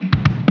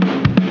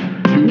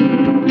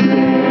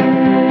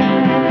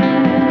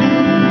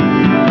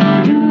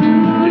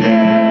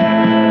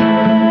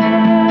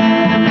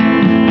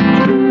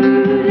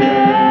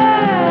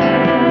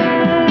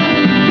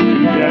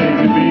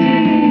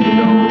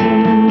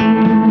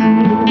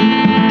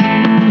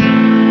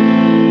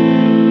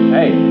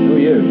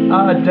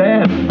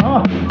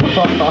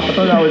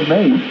thought that was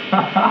me.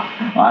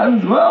 I am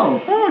as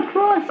well. Oh,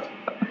 Christ.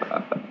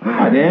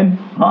 Hi, Dan.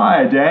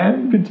 Hi,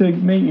 Dan. Good to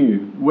meet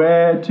you.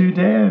 Where to,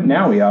 Dan?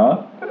 Now we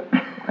are.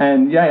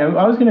 And yeah,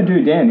 I was going to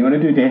do Dan. You want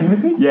to do Dan with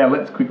me? Yeah,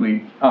 let's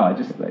quickly. Oh,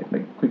 just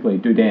quickly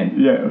do Dan.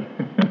 Yeah.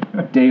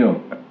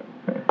 Deal.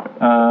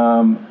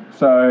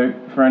 So,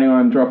 for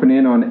anyone dropping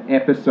in on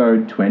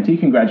episode 20,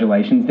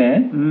 congratulations,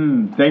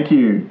 Dan. Thank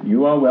you.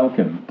 You are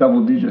welcome.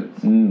 Double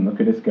digits.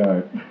 Look at us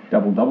go.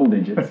 Double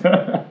digits.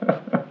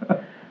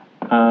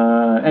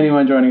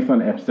 Anyone joining us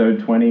on episode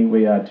 20,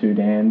 we are two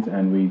Dans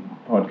and we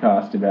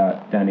podcast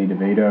about Danny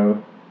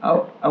DeVito.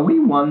 Are we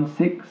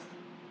 1/6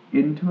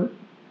 into it?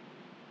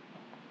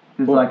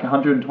 There's like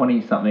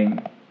 120 something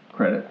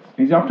credits.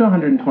 He's up to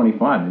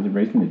 125. There's a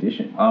recent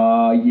addition.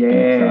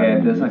 Yeah.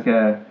 There's like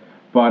a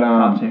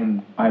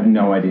cartoon. I have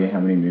no idea how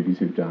many movies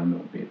we've done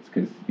or bits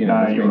because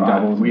there's been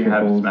doubles and we have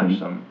triples. smashed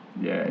them.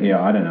 Yeah.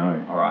 Yeah, I don't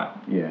know. All right.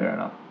 Yeah. Fair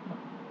enough.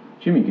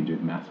 Jimmy could do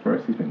the maths for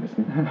us. He's been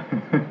listening.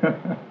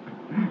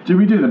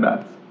 Jimmy, do the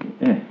maths.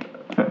 Yeah.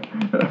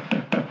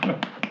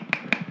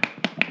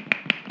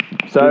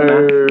 So,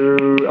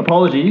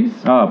 apologies.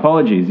 Oh,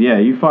 apologies. Yeah,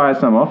 you fire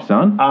some off,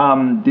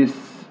 son. This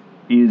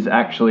is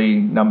actually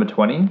number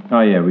 20. Oh,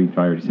 yeah, I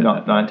already said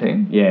Not that.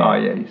 19? Yeah. Oh,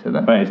 yeah, you said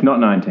that. But it's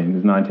not 19,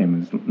 because 19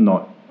 was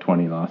not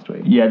 20 last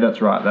week. Yeah, that's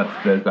right.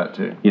 There's that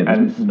too. Yeah,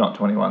 and this is not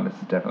 21. This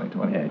is definitely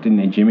 20. Yeah, didn't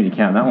need Jimmy to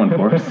count that one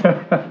for us.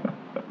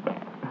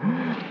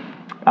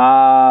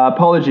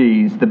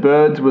 Apologies. The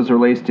Birds was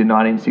released in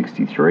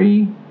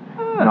 1963,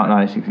 not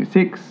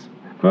 1966.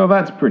 Well,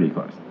 that's pretty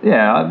close.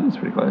 Yeah, that's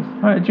pretty close.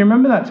 Do you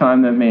remember that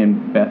time that me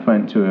and Beth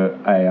went to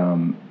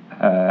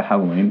a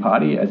Halloween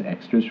party as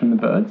extras from the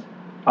Birds?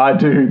 I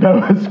do.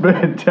 That was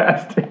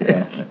fantastic.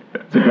 Yeah,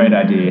 it's a great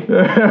idea. It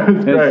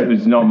was great. It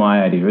was not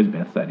my idea. It was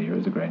Beth's idea. It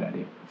was a great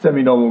idea.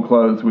 Semi-normal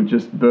clothes with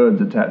just birds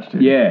attached to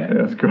it. Yeah.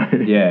 It was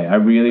great. Yeah, I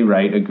really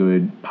rate a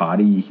good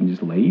party you can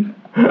just leave.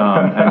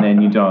 And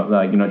then you're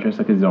not dressed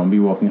like a zombie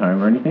walking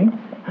home or anything.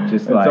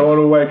 Just and like someone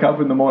will wake up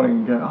in the morning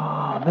and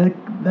go,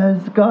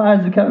 there's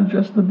guys that come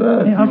dressed the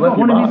birds. yeah, I've got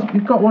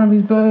one of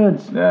his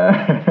birds.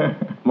 Yeah.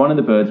 One of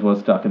the birds was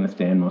stuck in the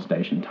Stanmore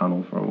Station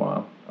tunnel for a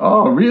while.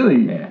 Oh,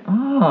 really? Yeah.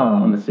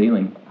 Ah. On the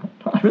ceiling.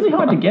 It's really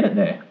hard to get it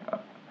there.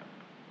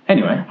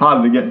 Anyway.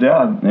 Harder to get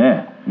down.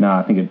 Yeah. No,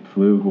 I think it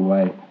flew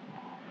away.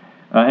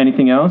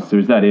 Anything else, or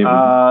is that it?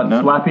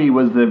 No? Slappy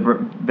was the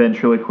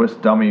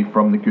ventriloquist dummy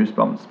from the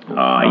Goosebumps.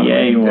 Oh,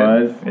 yeah, he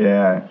was.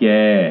 Yeah.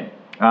 Yeah.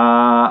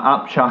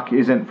 Upchuck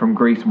isn't from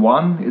Grease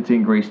 1, it's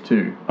in Grease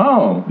 2.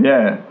 Oh.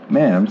 Yeah.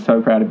 Man, I'm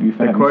so proud of you for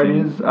the having quote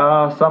seen is,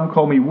 some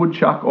call me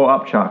Woodchuck or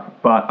Upchuck,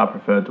 but I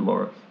prefer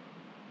Dolores.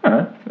 All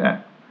right.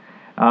 Yeah.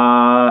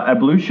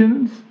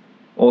 Ablutions,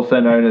 also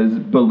known as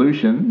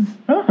Belutions,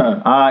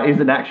 is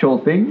an actual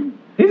thing.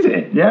 Is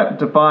it? Yeah,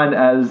 defined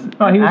as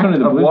an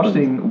act of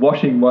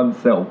washing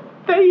oneself.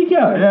 There you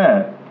go.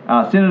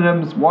 Yeah.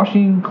 Synonyms: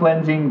 washing,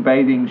 cleansing,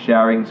 bathing,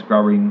 showering,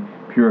 scrubbing,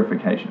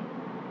 purification.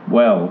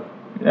 Well.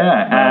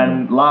 Yeah,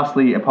 and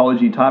lastly,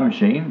 Apology Time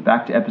Machine,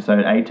 back to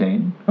episode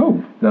 18.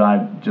 Oh. That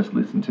I just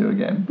listened to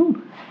again.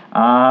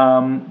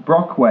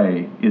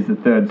 Brockway is the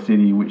third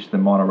city which the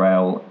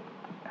monorail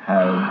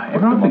has.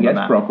 Everyone forgets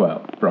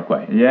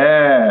Brockway.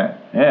 Yeah.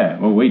 Yeah,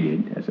 well, we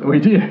did. We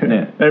did.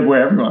 Yeah.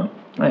 We're everyone.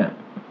 Yeah.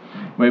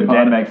 If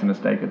Dan makes a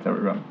mistake, it's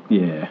everyone.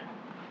 Yeah.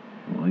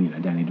 Well,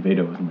 Danny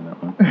DeVito wasn't in that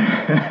one.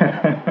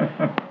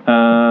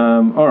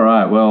 All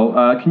right. Well,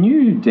 can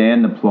you,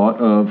 Dan, the plot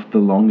of the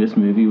longest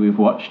movie we've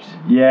watched?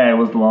 Yeah, it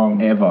was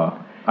long. Ever.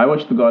 I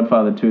watched The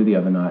Godfather 2 the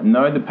other night. And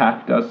though the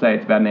pack does say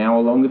it's about an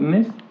hour longer than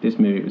this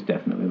movie was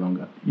definitely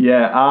longer.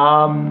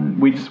 Yeah.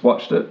 We just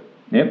watched it.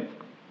 Yep.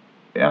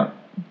 Yeah.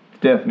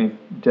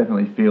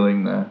 Definitely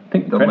feeling the. I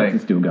think the credits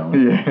are still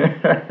going.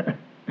 Yeah.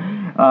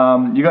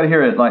 You got to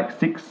hear it like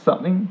 6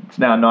 something. It's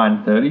now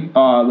 9:30.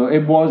 Oh, look,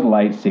 it was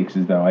late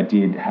 6s though. I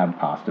did have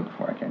past it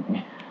before I came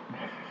here.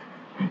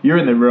 You're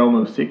in the realm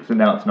of 6 and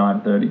now it's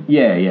 9:30.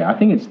 Yeah. I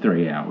think it's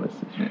 3 hours.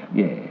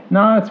 Yeah.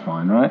 No, that's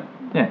fine, right?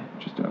 Yeah.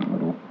 Just doing a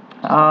little.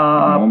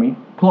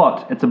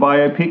 Plot. It's a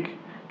biopic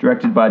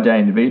directed by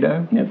Danny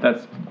DeVito. Yeah,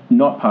 that's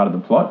not part of the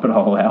plot, but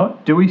I'll allow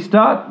it. Do we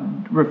start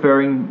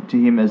referring to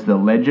him as the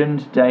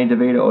legend Danny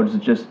DeVito, or is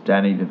it just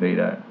Danny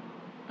DeVito?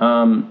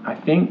 I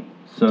think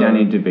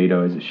Danny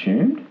DeVito is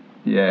assumed.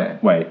 Yeah.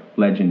 Wait,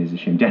 legend is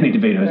assumed. Danny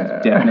DeVito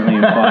is definitely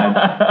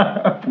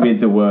implied with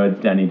the words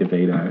Danny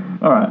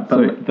DeVito. All right. But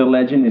so the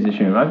legend is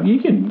assumed. You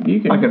can.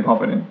 I can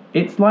pop it in.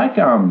 It's like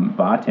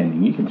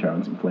bartending. You can throw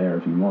in some flair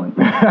if you want.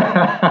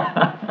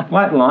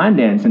 Like line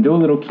dance and do a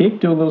little kick,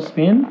 do a little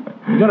spin.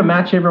 You got to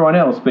match everyone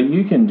else, but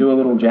you can do a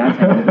little jazz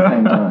hand at the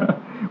same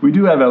time. We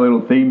do have our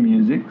little theme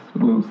musics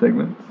with little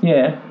segments.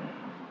 Yeah.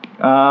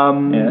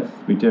 Yes,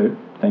 we do.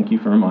 Thank you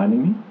for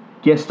reminding me.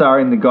 Guest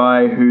starring the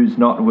guy who's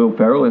not Will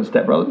Ferrell in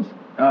Step Brothers.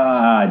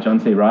 John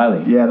C.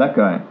 Reilly. Yeah, that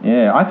guy.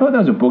 Yeah, I thought there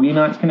was a Boogie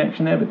Nights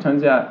connection there, but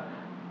turns out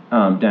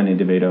Danny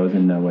DeVito is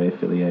in no way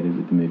affiliated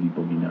with the movie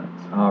Boogie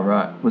Nights. Oh,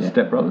 right. Was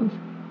Step Brothers?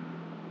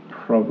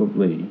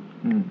 Probably.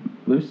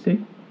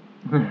 Lucy?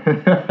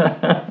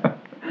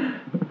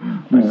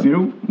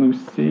 Lucille?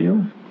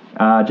 Lucille?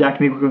 Jack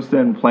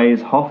Nicholson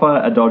plays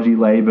Hoffa, a dodgy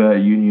Labour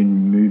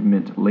union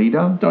movement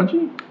leader.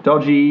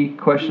 Dodgy,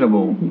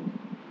 questionable.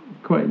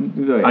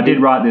 I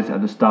did write this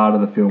at the start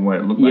of the film where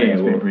it looked like he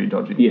was being pretty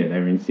dodgy. Yeah, they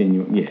were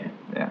insinuating.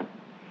 Yeah.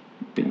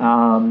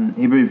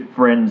 He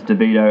befriends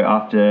DeVito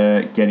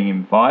after getting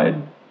him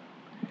fired.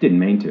 Didn't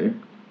mean to.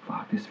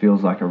 Fuck, this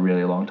feels like a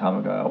really long time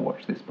ago I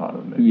watched this part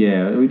of the movie.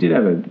 Yeah, we did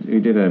have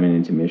an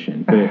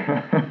intermission. But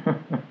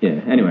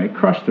yeah, anyway,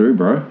 crush through,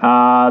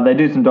 bro. They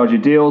do some dodgy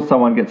deals.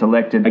 Someone gets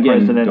elected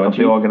president of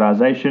the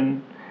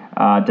organisation.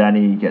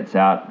 Danny gets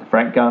out the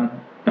Frank gun.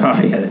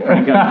 Oh, yeah, the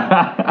Frank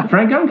gun. The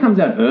Frank gun comes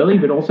out early,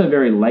 but also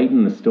very late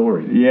in the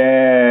story.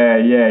 Yeah,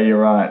 you're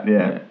right,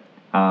 yeah.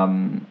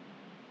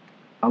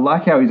 I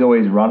like how he's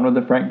always run with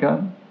the Frank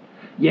gun.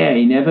 Yeah,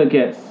 he never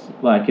gets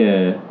like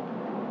a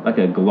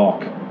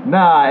Glock.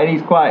 Nah, and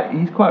he's quite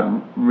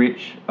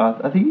rich.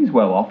 I think he's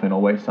well off in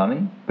Always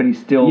Sunny, but he's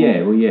still...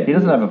 Yeah, well, yeah. He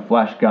doesn't have a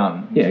flash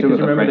gun. Yeah, because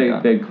remember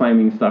they're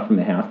claiming stuff from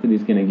the house that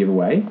he's going to give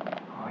away?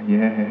 Oh,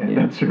 yeah,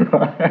 that's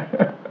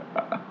right.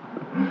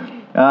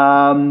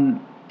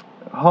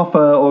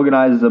 Hoffa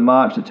organises a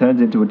march that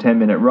turns into a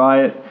 10-minute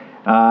riot.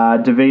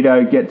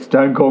 DeVito gets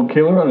Stone Cold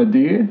Killer on a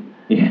deer.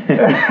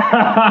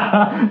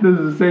 Yeah. There's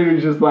a scene where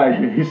he's just like,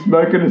 he's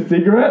smoking a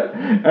cigarette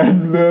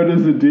and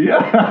murders a deer.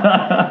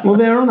 Well,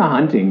 they're on a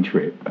hunting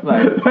trip.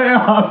 Like, they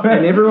are, man.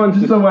 And everyone's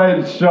just the way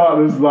it's shot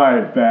is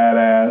like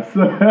badass.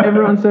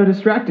 Everyone's so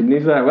distracted. And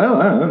he's like,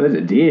 well, I don't know, there's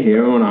a deer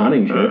here on a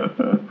hunting trip.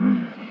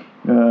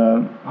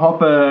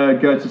 Hoffa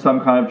goes to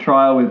some kind of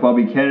trial with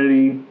Bobby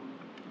Kennedy.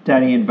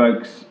 Danny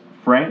invokes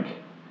Frank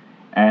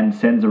and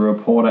sends a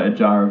reporter a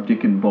jar of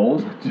Dick and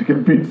balls to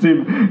convince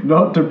him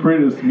not to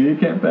print a smear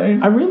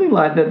campaign. I really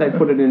like that they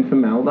put it in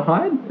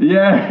formaldehyde.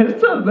 Yeah.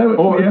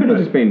 Or it could have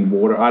just been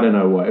water. I don't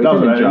know what. It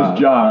was in a jar. It was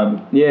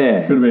jarred.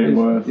 Yeah. Could have been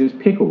worse. It was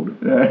pickled.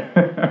 Yeah.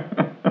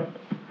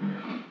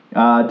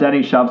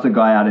 Danny shoves the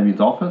guy out of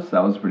his office.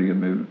 That was a pretty good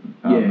move.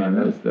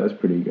 That was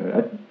pretty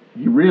good.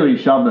 He really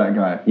shoved that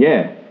guy.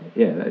 Yeah.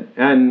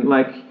 And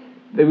like...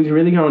 It was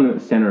really going at the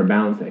centre of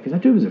balance there, because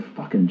that dude was a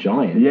fucking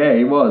giant. Yeah,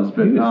 he was,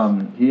 but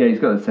he's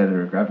got the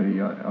centre of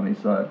gravity on his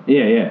side.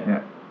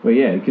 Yeah. Well,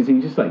 yeah, because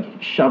he just like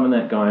shoving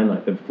that guy in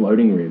like the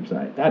floating ribs,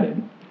 like that'd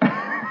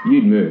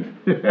you'd move,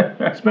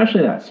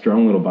 especially that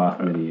strong little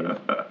bastard that he is.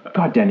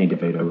 God, Danny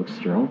DeVito looks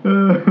strong.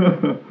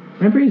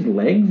 Remember his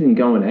legs in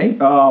Going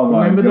Ape? Oh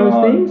my remember God!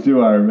 Those things?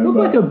 Do I remember?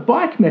 Looked like a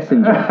bike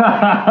messenger.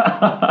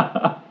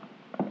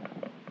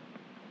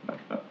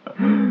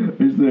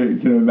 You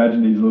can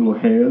imagine his little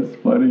hairs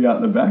floating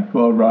out the back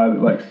while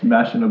riding, like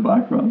smashing a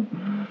bike run.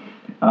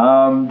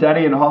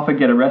 Danny and Hoffa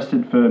get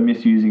arrested for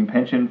misusing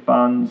pension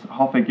funds.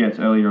 Hoffa gets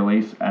early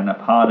release and a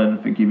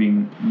pardon for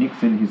giving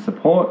Nixon his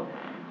support,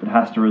 but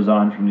has to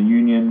resign from the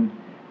union.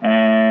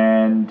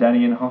 And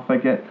Danny and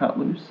Hoffa get cut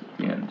loose at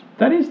the end.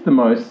 That is the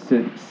most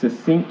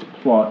succinct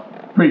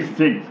plot. Pretty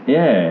succinct.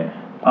 Yeah.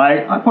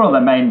 I put all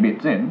the main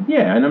bits in.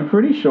 Yeah, and I'm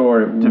pretty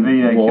sure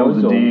DeVito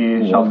kills a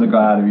deer, shoves the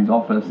guy out of his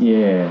office.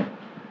 Yeah.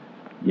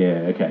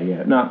 Yeah, okay,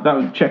 yeah. No,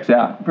 that checks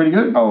out. Pretty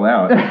good. I'll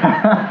allow it.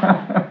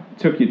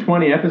 Took you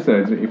 20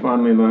 episodes that you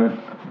finally learned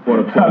what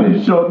a plot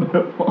is.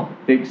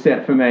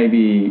 Except for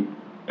maybe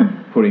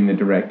putting the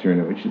director in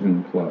it, which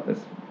isn't the plot.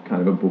 That's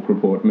kind of a book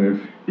report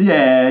move.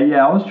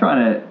 Yeah, I was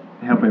trying to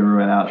help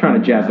everyone out.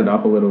 Trying to jazz it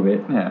up a little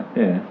bit. Yeah.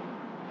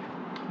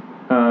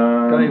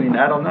 Got anything to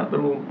add on that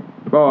little...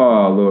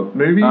 Oh, look.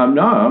 Movie?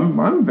 No,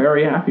 I'm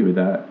very happy with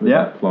that.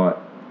 That plot.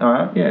 All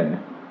right. Yeah.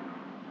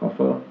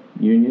 Hoffa,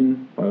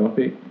 Union,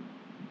 biopic,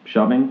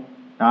 shoving.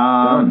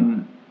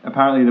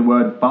 Apparently the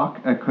word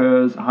fuck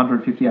occurs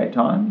 158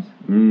 times.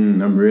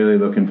 I'm really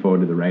looking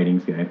forward to the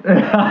ratings game.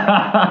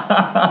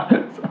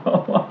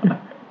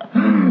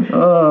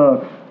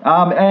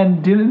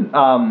 And didn't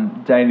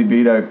Danny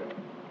DeVito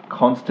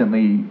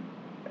constantly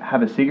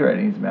have a cigarette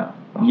in his mouth?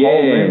 The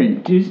whole movie.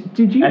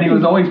 Did you? And he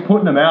was always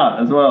putting them out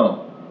as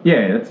well.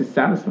 Yeah, that's a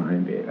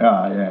satisfying bit.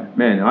 Oh, yeah.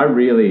 Man, I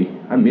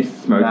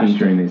missed smoking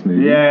during this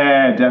movie.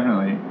 Yeah,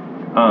 definitely.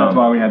 That's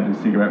why we had the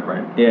cigarette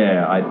break.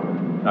 Yeah, I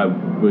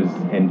was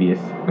envious.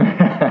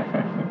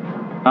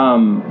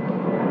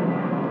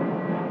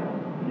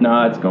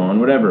 No, it's gone.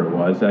 Whatever it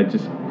was, I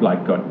just I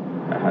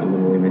had a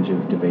little image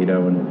of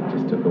DeVito and it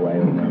just took away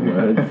all my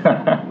words.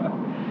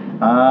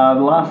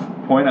 The last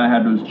point I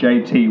had was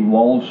J.T.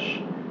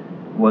 Walsh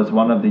was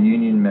one of the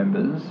union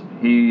members.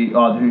 Who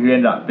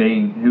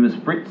was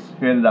Fritz,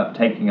 who ended up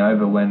taking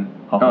over when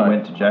Hoffa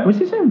went to jail. Was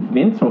his name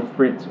Vince or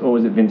Fritz, or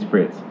was it Vince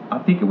Fritz? I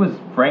think it was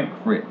Frank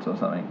Fritz or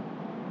something.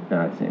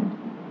 No, it seemed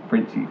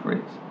Fritzy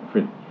Fritz.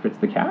 Fritz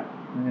the cat?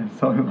 Yeah,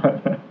 something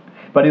like that.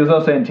 But he was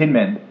also in Tin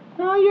Man.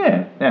 Oh,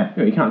 yeah. Yeah.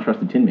 You can't trust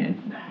the Tin Man.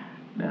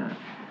 Nah.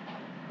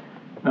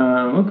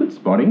 Well, good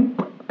spotting.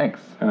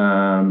 Thanks.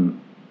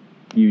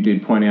 You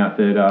did point out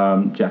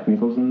that Jack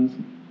Nicholson's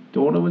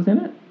daughter was in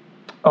it?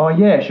 Oh,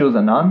 yeah, she was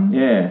a nun.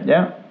 Yeah.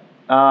 Yeah.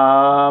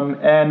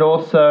 And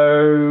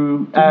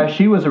also,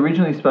 she was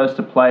originally supposed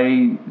to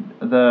play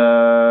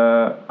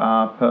the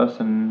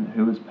person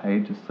who was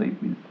paid to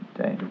sleep with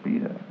Danny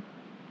DeVito.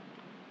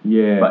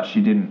 Yeah. But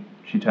she didn't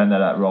she turned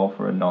that role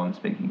for a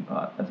non-speaking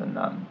part as a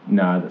nun.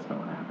 No, that's not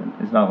what happened.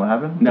 Is that what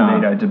happened? No.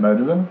 DeVito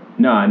demoted her?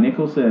 No,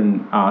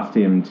 Nicholson asked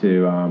him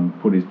to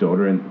give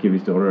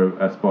his daughter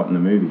a spot in the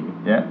movie.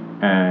 Yeah.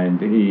 And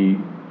he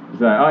was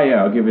like, oh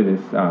yeah, I'll give her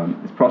this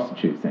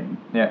prostitute scene.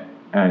 Yeah.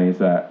 And he's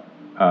like,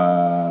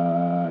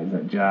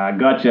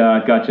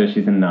 gotcha,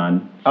 she's a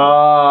nun.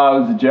 Oh,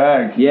 it was a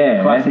joke.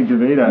 Yeah. Classic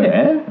DeVito.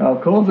 Yeah. Oh,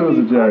 of course it was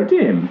a joke.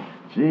 Him.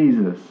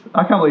 Jesus.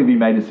 I can't believe he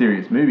made a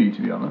serious movie,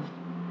 to be honest.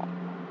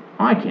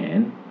 I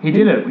can. He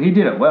did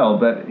it well,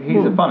 but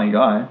he's a funny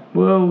guy.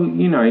 Well,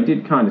 he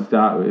did kind of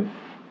start with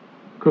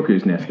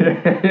Cuckoo's Nest.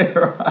 Yeah,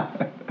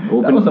 right.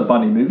 Or that was a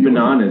funny movie.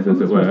 Bananas,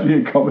 as it were. Supposed to be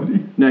a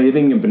comedy. No, you're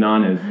thinking of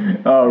Bananas.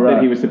 Oh, right.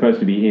 That he was supposed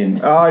to be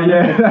in. Oh,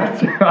 yeah,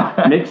 that's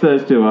right. Mix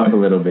those two up a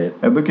little bit.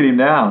 And look at him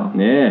now.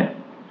 Yeah.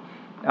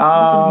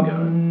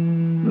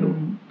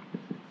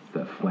 It's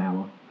the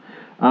flower.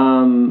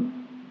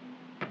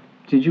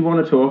 Did you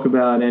want to talk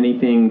about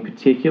anything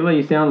particular?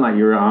 You sound like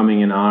you're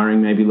arming and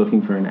ahhing, maybe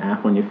looking for an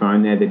app on your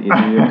phone there that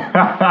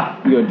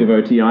isn't your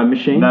devotee eye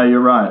machine. No, you're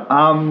right.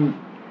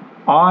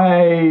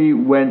 I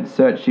went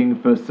searching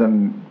for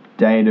some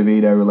Danny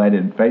DeVito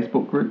related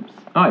Facebook groups.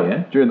 Oh,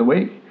 yeah? During the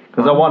week.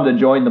 Because I wanted to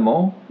join them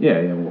all.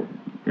 Yeah, well,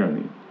 you're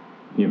only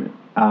human.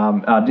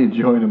 I did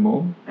join them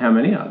all. How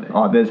many are there?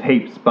 Oh, there's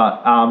heaps,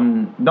 but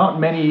not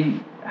many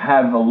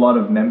have a lot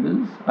of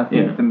members. I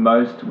think the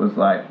most was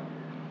like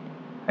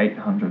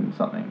 800 and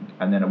something,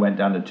 and then it went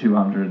down to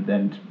 200,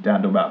 then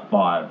down to about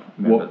 5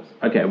 members.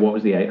 What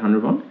was the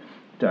 800 one?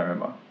 Don't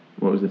remember.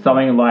 What was it?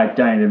 Something like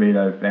Danny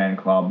DeVito fan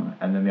club,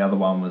 and then the other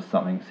one was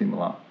something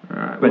similar. All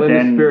right. But well, then,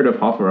 in the spirit of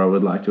Hoffa, I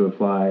would like to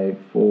apply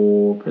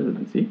for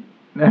presidency.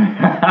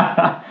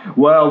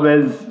 Well,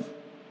 there's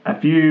a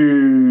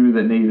few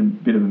that need a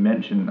bit of a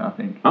mention, I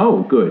think.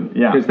 Oh, good.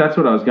 Yeah. Because that's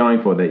what I was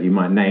going for, that you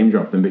might name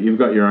drop them, but you've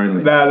got your own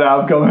list. No,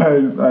 I've got my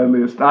own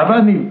list. I've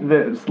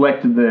only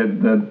selected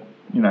the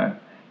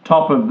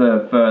top of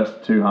the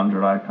first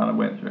 200 I kind of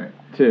went through.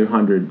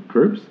 200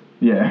 groups?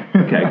 Yeah.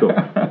 Okay, cool.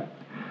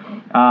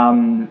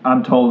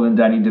 I'm taller than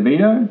Danny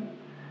DeVito.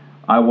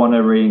 I want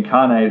to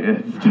reincarnate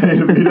as Danny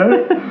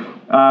DeVito.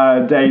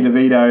 Danny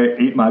DeVito,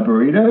 eat my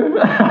burrito.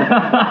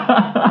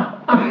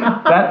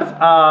 That's,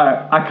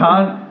 I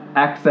can't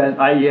access,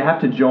 you have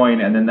to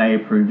join and then they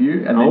approve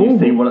you and then you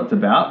see what it's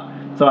about.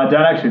 So I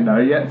don't actually know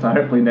yet, so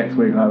hopefully next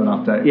week I'll have an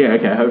update. Yeah,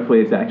 okay,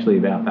 hopefully it's actually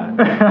about that.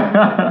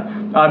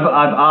 I've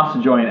asked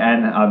to join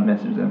and I've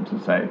messaged them to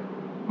say,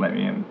 let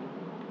me in.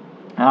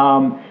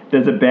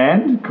 There's a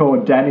band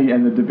called Danny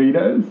and the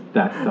DeVitos.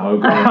 That's so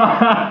good.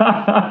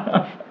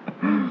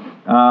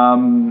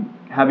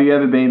 Have you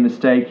ever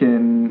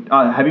mistaken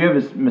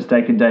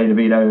Danny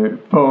DeVito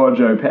for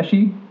Joe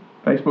Pesci?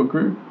 Facebook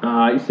group?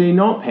 You see,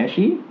 not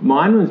Pesci.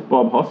 Mine was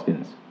Bob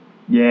Hoskins.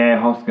 Yeah,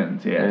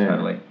 Hoskins. Yeah,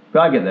 totally. But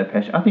I get that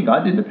Pesci. I think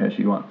I did the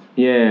Pesci once.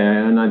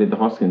 Yeah, and I did the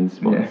Hoskins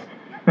once.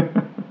 Yeah.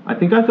 I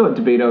think I thought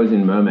DeVito was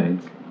in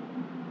Mermaids.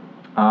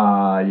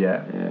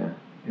 Yeah.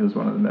 He was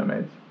one of the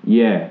mermaids.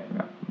 Yeah.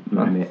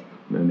 Nice.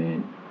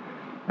 Merman.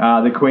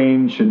 The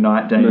Queen should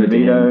knight Danny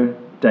DeVito.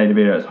 Danny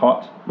DeVito is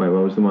hot. Wait,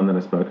 what was the one that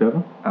I spoke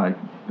over?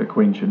 The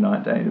Queen should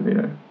knight Danny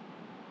DeVito.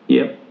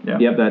 Yep,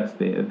 that's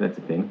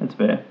a thing. That's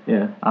fair.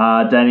 Yeah.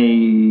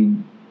 Danny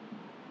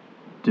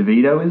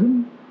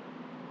DeVitoism?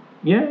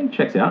 Yeah, it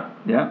checks out.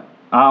 Yeah.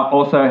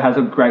 Also has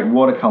a great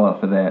watercolour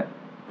for their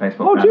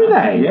Facebook. Oh, do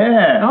they?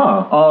 Yeah.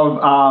 Oh.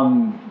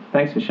 Of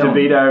thanks for showing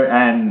DeVito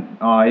and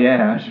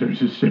I should have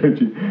just showed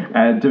you.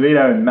 And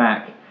DeVito and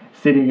Mac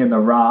sitting in the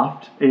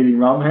raft eating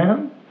rum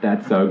ham.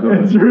 That's so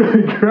good. It's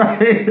really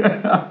great.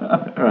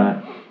 All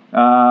right.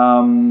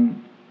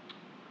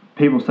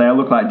 People say I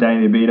look like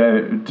Danny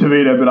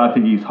DeVito, but I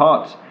think he's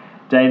hot.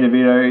 Danny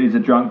DeVito is a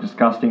drunk,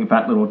 disgusting,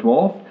 fat little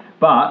dwarf.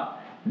 But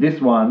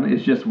this one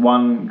is just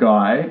one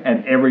guy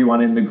and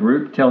everyone in the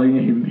group telling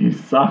him he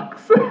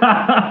sucks. All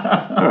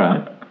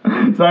right.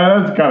 So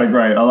that's kind of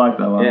great. I like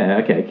that one. Yeah,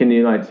 okay. Can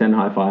you send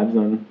high fives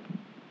on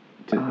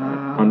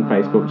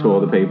Facebook to all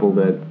the people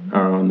that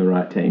are on the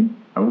right team?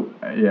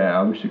 Yeah,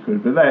 I wish you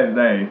could. But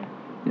they're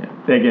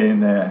getting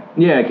there.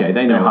 Yeah, okay.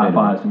 They know high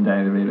fives from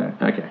Danny DeVito.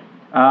 Okay.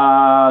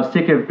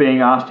 Sick of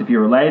being asked if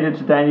you're related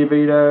to Danny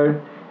DeVito.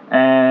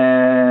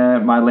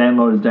 And my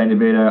landlord is Danny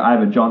DeVito. I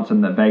have a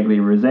Johnson that vaguely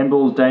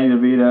resembles Danny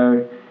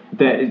DeVito.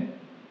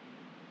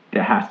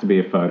 There has to be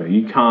a photo.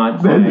 You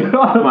can't say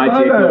my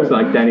dick looks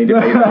like Danny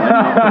DeVito and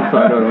not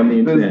put a photo on the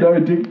internet. There's no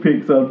dick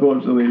pics,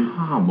 unfortunately.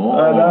 Come on.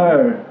 I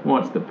know.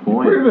 What's the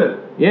point? Prove it.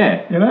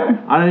 Yeah.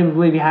 I don't even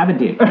believe you have a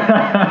dick.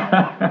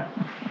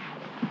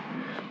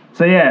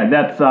 So yeah,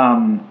 that's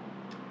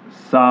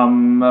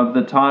some of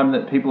the time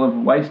that people have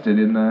wasted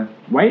in their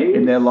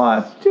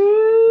life.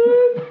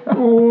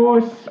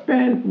 Or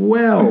spent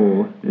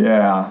well.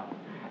 Yeah.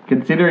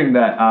 Considering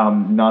that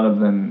none of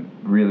them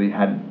really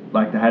had,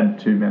 they had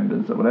 2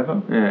 members or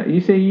whatever. Yeah. You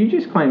see, you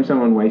just claim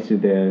someone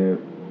wasted their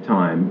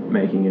time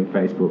making a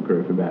Facebook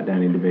group about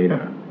Danny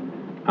DeVito.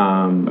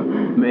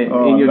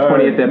 In your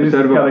 20th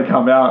episode of a...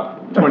 come out.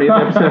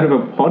 20th episode of a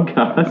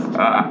podcast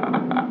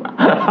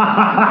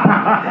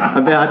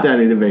about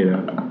Danny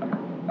DeVito.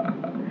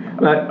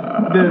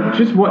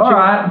 Just watching,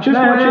 watching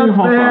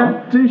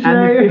Hoffa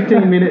and the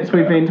 15 minutes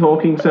we've been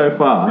talking so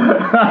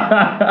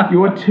far,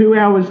 you're 2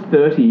 hours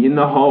 30 in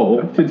the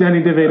hole to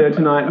Danny DeVito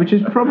tonight, which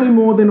is probably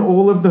more than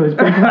all of those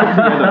people put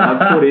together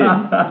I've put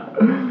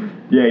in.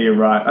 Yeah, you're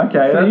right.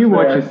 Okay, so you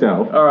watch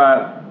yourself. All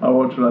right, I'll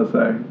watch what I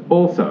say.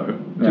 Also,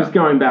 just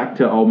going back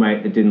to old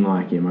mate that didn't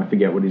like him, I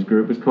forget what his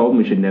group was called, and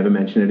we should never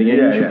mention it again.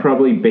 You should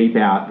probably beep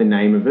out the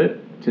name of it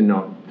to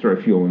not throw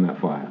fuel in that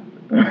fire.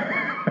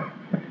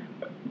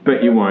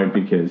 But you won't,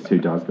 because who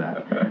does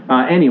that?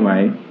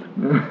 Anyway,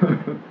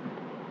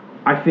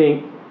 I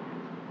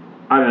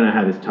don't know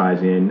how this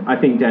ties in. I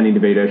think Danny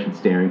DeVito should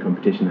stare in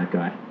competition, that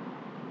guy.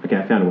 Okay,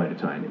 I found a way to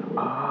tie it in.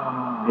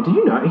 Hey, did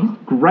you know he's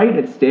great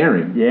at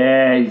staring?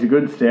 Yeah, he's a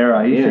good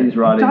starer. He sees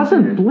right into... He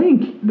doesn't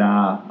blink.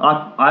 Nah.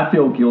 I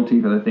feel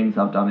guilty for the things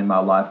I've done in my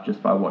life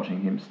just by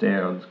watching him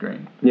stare on the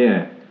screen.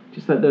 Yeah.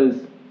 Just like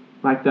those...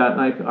 Like that,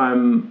 like,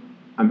 I'm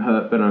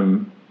hurt, but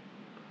I'm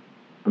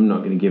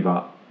not going to give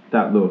up.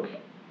 That look.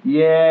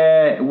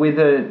 Yeah, with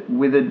a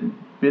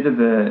bit of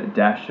a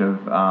dash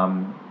of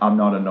I'm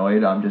not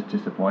annoyed, I'm just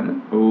disappointed.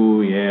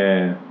 Oh,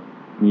 yeah.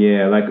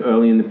 Yeah, like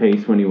early in the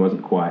piece when he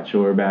wasn't quite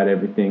sure about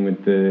everything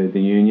with the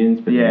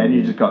unions. But and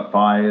you just got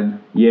fired.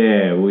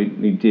 Yeah, we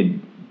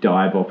did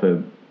dive off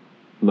a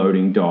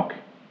loading dock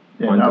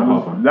onto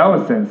Hoffa. That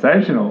was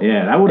sensational.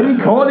 Yeah, that would have...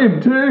 He caught him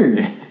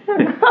too.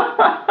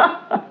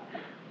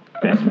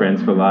 Best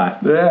friends for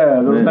life.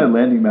 Yeah, there was no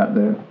landing mat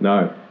there.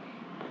 No.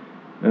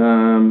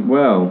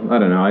 Well, I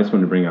don't know. I just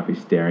wanted to bring up his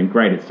staring.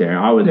 Great at staring.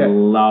 I would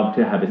love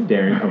to have a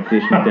staring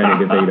competition with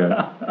Danny DeVito.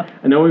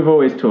 I know we've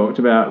always talked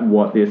about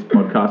what this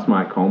podcast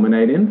might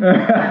culminate in.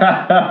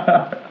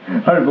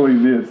 Hopefully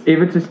this. If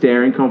it's a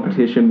staring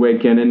competition, we're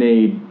gonna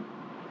need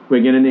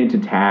to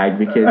tag,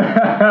 because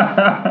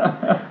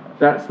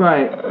that's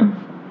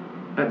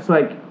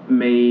like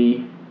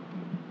me.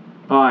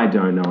 Oh, I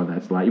don't know what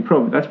that's like.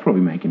 That's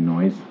probably making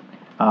noise.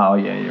 Oh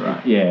yeah, you're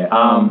right. Yeah.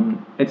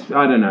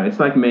 I don't know. It's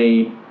like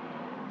me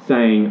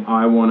saying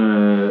I want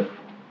to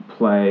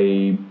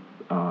play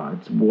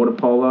it's water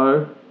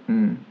polo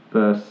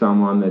for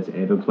someone that's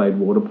ever played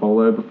water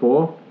polo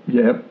before.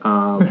 Yep.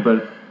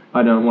 But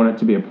I don't want it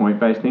to be a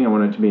point-based thing. I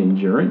want it to be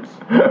endurance.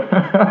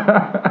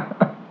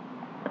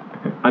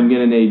 I'm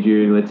going to need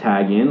you to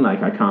tag in.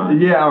 Like, I can't.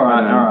 Yeah, all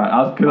right.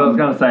 I was going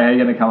to say, are you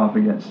going to come up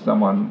against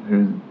someone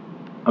who's...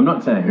 I'm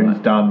not saying who's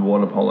done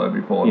water polo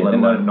before, let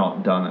alone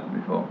not done it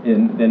before.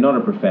 Yeah, they're not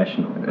a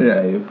professional.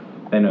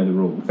 They know the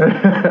rules.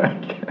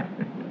 Okay.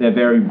 They're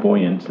very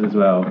buoyant as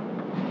well.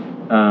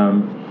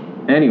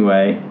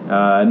 Anyway,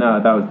 no,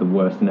 that was the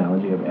worst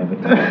analogy I've ever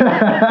done.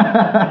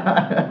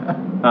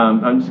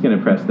 I'm just going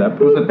to press that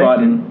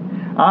button.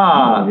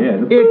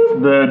 It's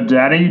the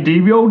Danny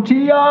DVOT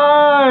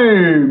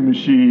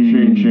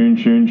machine.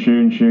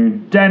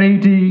 Shun. Danny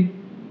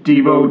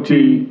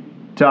DVOT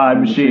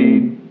time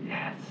machine.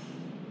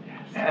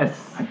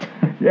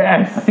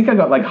 Yes. I think I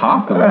got like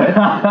half of it.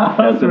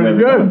 That's pretty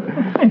good.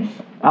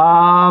 Nice.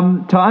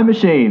 Time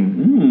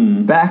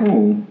machine. Back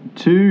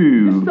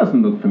to... This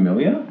doesn't look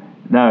familiar.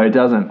 No, it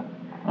doesn't.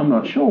 I'm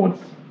not sure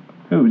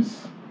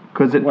whose.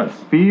 Because it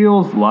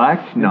feels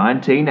like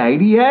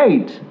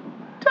 1988.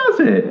 Does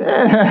it?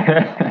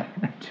 Yeah.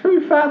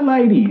 Two fat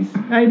ladies.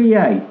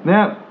 88.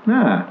 Yeah.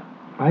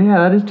 Oh yeah,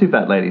 that is two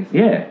fat ladies.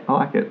 Yeah. I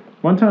like it.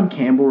 One time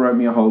Campbell wrote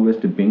me a whole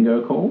list of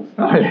bingo calls.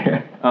 Oh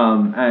yeah.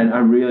 And I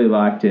really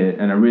liked it,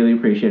 and I really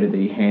appreciated that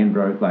he hand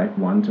wrote like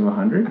 1 to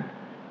 100.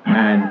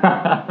 And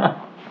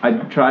I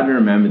tried to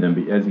remember them,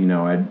 but as you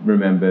know, I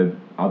remember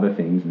other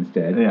things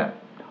instead. Yeah.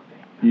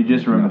 You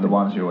just remember the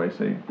ones you always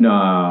see. No,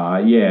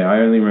 I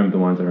only remember the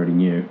ones I already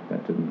knew.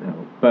 That didn't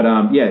help. But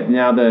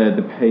now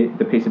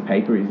the piece of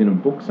paper is in a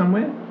book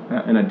somewhere,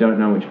 and I don't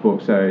know which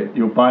book. So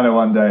you'll find it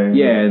one day.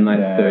 Yeah, in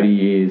 30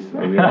 years,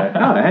 I'll be like,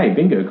 oh hey,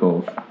 bingo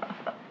calls.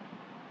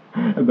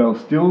 And they'll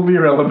still be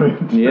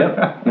relevant.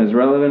 Yep, as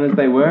relevant as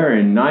they were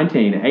in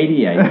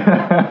 1988.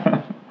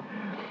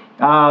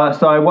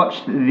 So I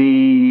watched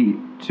the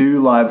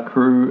 2 Live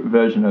Crew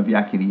version of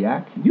Yakety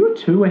Yak. You're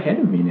 2 ahead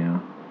of me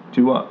now.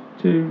 2 what?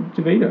 2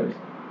 DeVitos.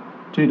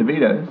 2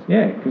 DeVitos?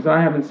 Yeah, because I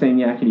haven't seen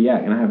Yakety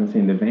Yak and I haven't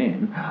seen The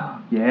Van.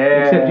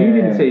 Yeah. Except you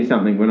didn't see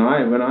something when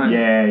I...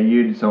 Yeah,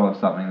 you saw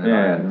something that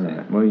I hadn't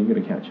seen. Well, you've got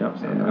to catch up,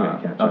 son. Yeah, I've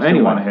got to catch up.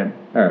 Anyway. One ahead.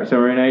 Alright, so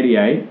we're in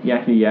 88,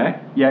 Yakety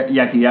Yak.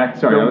 Yakety Yak.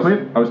 Sorry,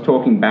 I was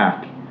talking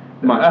back,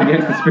 much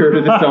against the spirit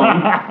of the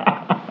song.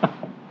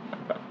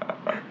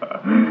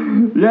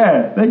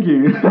 Yeah, thank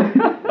you.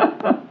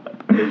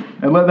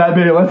 And let that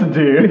be a lesson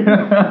to you.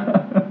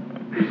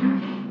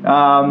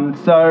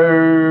 So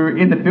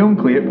in the film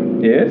clip,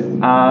 yes,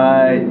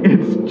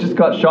 it's just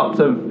got shots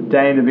of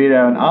Danny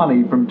DeVito and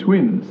Arnie from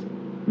Twins.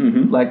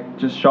 Mm-hmm. Like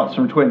just shots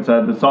from Twins.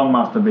 So the song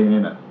must have been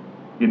in the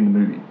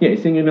movie. Yeah,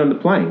 singing on the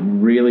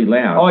plane, really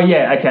loud. Oh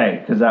yeah, okay,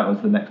 because that was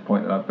the next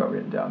point that I've got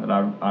written down. That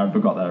I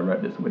forgot that I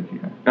wrote this a week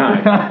ago. Oh,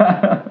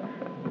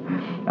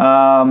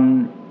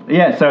 okay.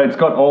 Yeah, so it's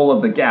got all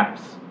of the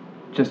gaps,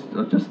 just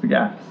the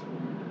gaps.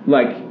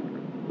 Like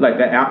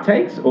the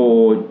outtakes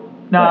or.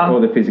 No. Or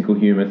the physical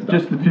humour stuff?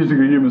 Just the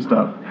physical humour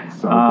stuff. That's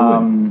so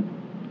good.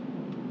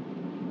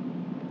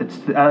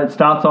 it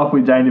starts off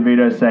with Danny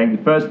DeVito saying,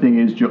 the first thing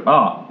is,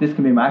 this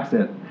can be my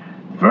accent.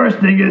 First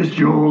thing is,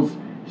 Jules,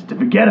 is to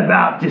forget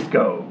about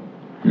disco.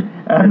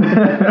 And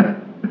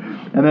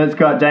then it's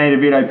got Danny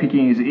DeVito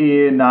picking his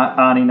ear,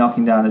 Arnie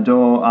knocking down a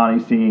door,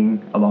 Arnie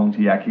singing along to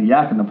Yakety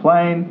Yak in the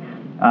plane,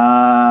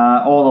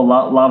 all the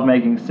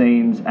love-making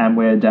scenes, and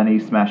where Danny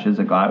smashes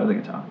a guy with a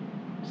guitar.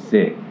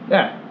 Sick.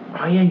 Yeah.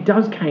 Oh, yeah, he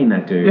does cane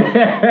that dude.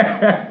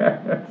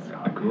 So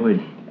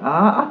good.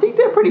 I think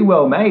they're pretty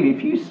well made.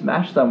 If you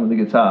smash someone with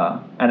a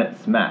guitar and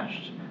it's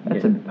smashed,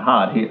 it's a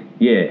hard hit.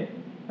 Yeah.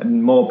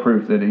 And more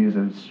proof that he's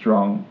a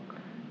strong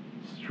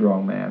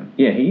man.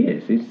 Yeah, he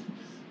is.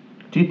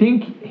 Do you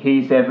think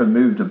he's ever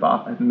moved a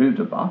bus?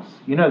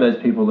 You know those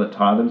people that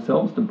tie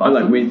themselves to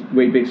buses? Oh, like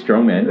Wheat Big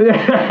Strong Man. Do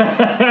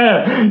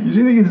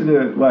you think he's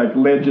a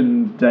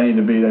legend Danny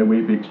DeVito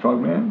Wheat Big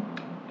Strong Man?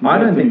 I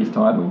don't think his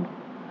title.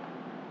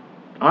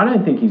 I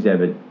don't think he's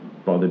ever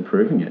bothered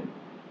proving it.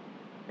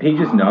 He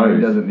just knows.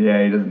 He doesn't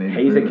need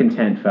He's a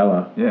content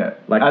fella. Yeah.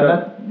 Like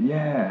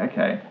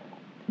okay.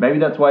 Maybe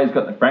that's why he's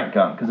got the Frank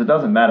gun, because it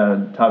doesn't matter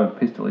the type of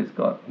pistol he's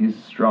got. He's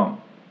strong.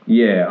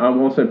 Yeah,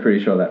 I'm also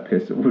pretty sure that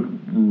pistol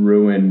would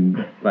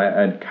ruin like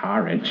a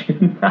car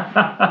engine.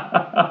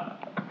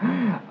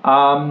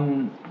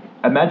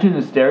 Imagine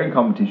a staring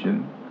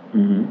competition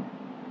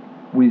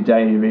with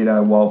Danny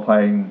DeVito while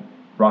playing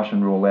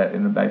Russian roulette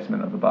in the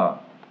basement of the bar.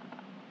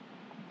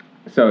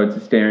 So it's a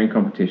staring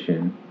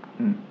competition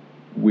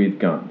with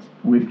guns.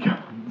 With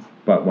guns.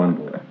 But one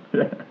boy.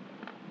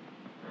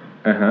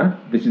 Yeah.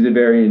 This is a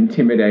very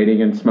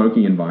intimidating and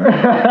smoky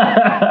environment.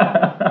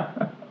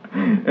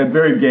 And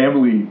very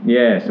gambly.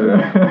 Yeah, so...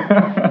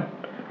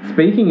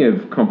 Speaking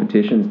of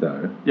competitions,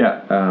 though...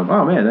 Yeah.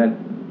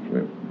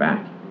 We're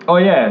back. Oh,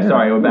 yeah,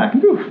 sorry, we're back. I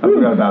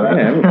forgot about that.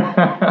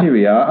 Yeah, here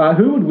we are.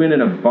 Who would win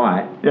in a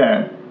fight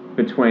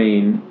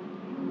between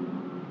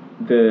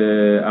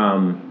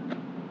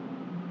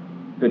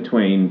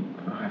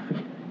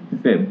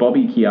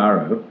Bobby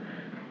Chiaro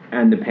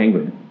and the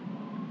Penguin?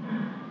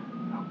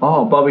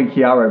 Oh, Bobby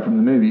Chiaro from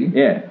the movie?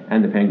 Yeah,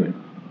 and the Penguin.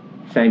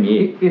 Same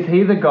year. Is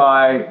he the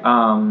guy...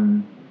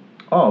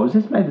 was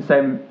this made the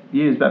same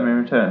year as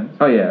Batman Returns?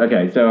 Oh, yeah,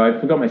 okay. So I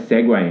forgot my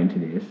segue into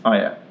this. Oh,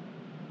 yeah.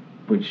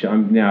 Which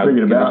I'm now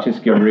going to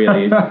just go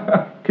really...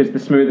 Because the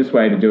smoothest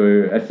way to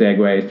do a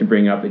segue is to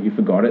bring up that you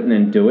forgot it and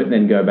then do it and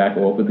then go back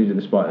awkwardly to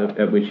the spot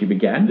at which you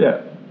began.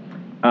 Yeah.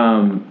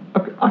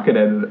 I could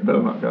edit it, but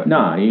I'm not going to.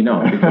 No, you're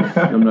not, because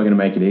I'm not going to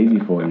make it easy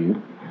for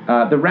you.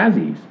 The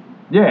Razzies.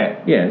 Yeah.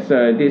 Yeah,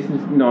 so this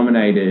is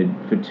nominated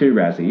for 2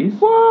 Razzies.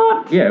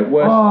 What? Yeah,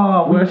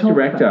 worst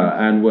director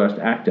and worst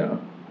actor.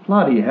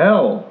 Bloody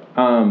hell.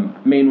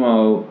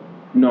 Meanwhile,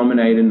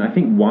 nominated and I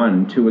think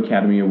won 2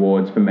 Academy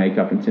Awards for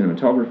makeup and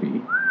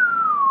cinematography.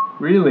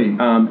 Really?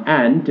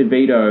 And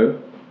DeVito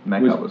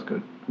was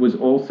good. Was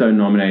also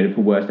nominated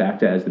for worst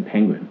actor as the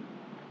Penguin.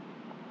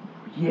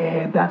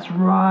 Yeah, that's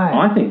right.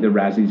 I think the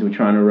Razzies were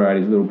trying to ride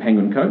his little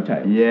Penguin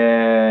coattails.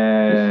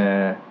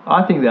 Yeah.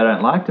 I think they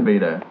don't like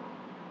DeVito.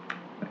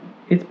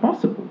 It's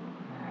possible.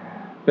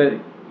 But,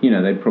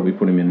 they'd probably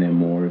put him in there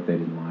more if they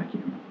didn't like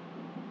him.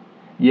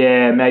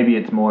 Yeah, maybe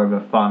it's more of a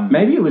fun...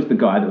 Maybe it was the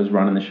guy that was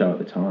running the show at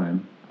the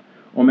time.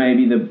 Or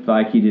maybe he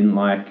didn't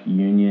like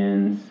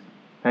unions.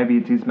 Maybe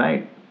it's his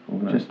mate.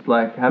 Just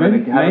having a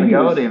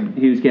go at him.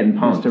 He was getting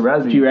punked. Mr.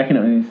 Razzie. Do you reckon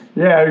it was...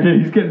 Yeah,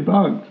 he's getting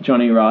punked.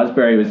 Johnny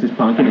Raspberry was just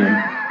punking him.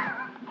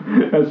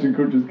 Ashton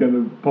Kutcher's going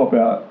to pop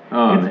out.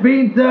 Oh, it's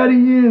been 30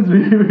 years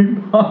we've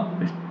been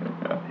punked.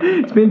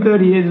 It's been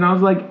 30 years and I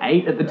was like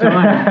 8 at the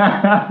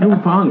time. You were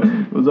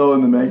punked. It was all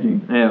in the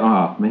making. Yeah,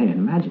 oh, man,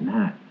 imagine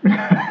that.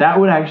 That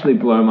would actually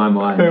blow my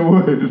mind. It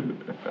would.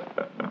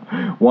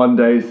 One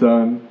day,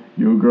 son,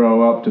 you'll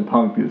grow up to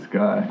punk this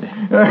guy.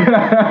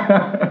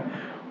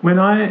 When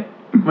I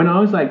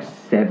was like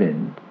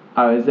 7,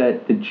 I was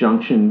at the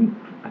Junction,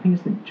 I think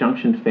it's the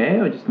Junction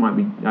Fair, or it just might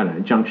be, I don't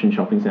know, Junction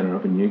Shopping Centre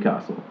up in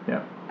Newcastle.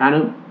 Yeah.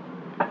 And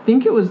I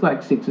think it was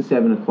like 6 or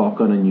 7 o'clock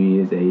on a New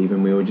Year's Eve,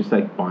 and we were just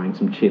like buying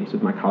some chips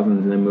with my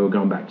cousins, and then we were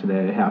going back to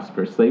their house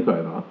for a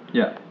sleepover.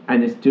 Yeah.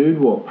 And this dude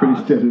walked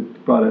past. Pretty steady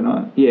Friday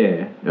night.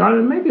 Yeah. I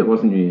don't know, maybe it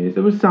wasn't New Year's.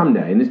 It was some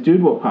day. And this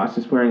dude walked past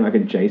just wearing like a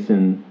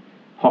Jason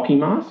hockey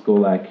mask, or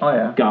like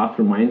Garth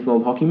from Wayne's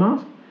World hockey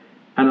mask.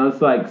 And I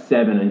was like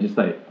 7 and just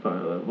like,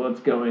 what's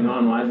going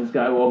on? Why is this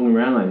guy walking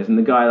around like this? And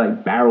the guy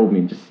like barreled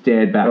me and just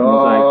stared back and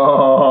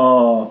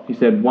was like, he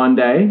said, one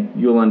day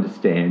you'll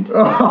understand.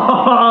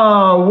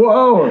 Oh,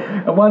 whoa.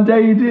 And one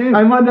day you did.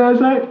 And one day I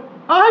was like,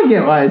 I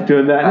get why he's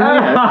doing that.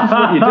 Yeah, that's just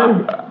what you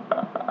do.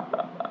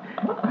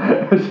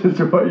 That's just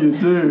what you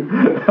do.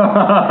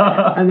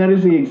 And that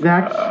is the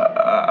exact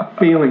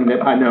feeling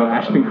that I know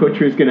Ashton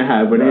Kutcher is going to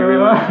have when he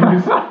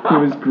realizes he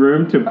was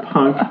groomed to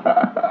punk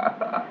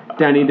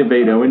Danny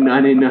DeVito in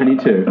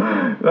 1992.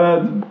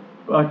 That's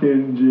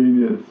fucking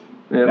genius.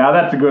 Yep. Now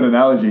that's a good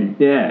analogy.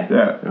 Yeah.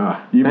 Yeah. Oh,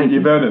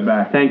 you burned it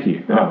back. Thank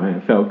you. Yeah. Oh man,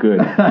 it felt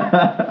good.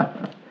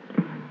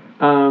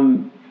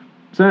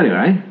 So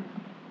anyway,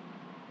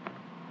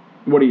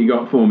 what do you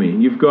got for me?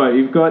 You've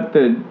got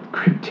the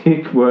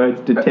cryptic words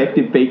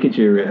Detective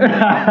Pikachu written.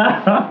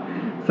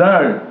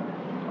 So,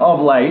 Of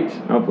late,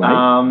 Of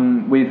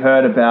we've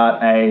heard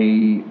about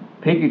a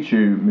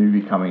Pikachu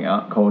movie coming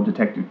out called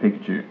Detective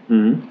Pikachu.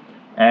 Mm-hmm.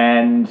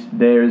 And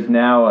there is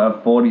now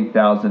a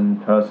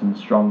 40,000 person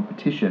strong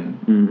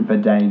petition for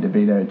Danny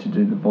DeVito to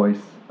do the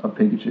voice of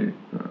Pikachu.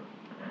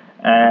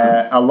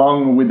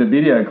 Along with a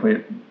video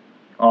clip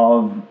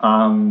of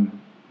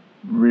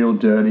real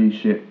dirty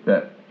shit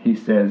that he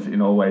says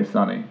in Always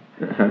Sunny.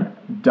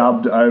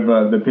 Dubbed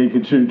over the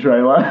Pikachu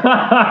trailer.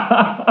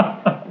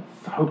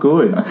 So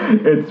good.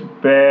 It's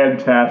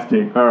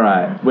fantastic. All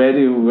right.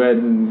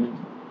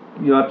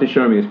 You'll have to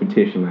show me this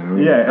petition then.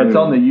 It's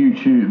on the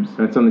YouTubes.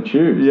 It's on the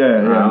tubes?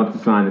 Yeah. I'll have to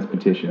sign this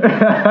petition.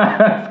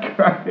 That's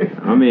great.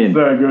 I'm in.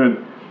 So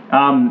good.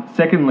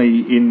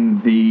 Secondly,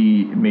 in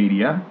the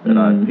media that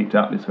I picked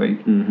up this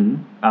week,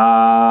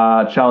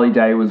 Charlie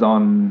Day was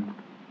on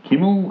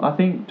Kimmel, I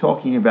think,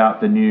 talking about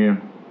the new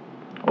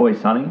Always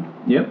Sunny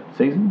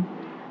season.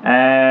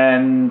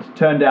 And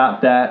turned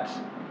out that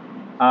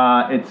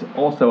it's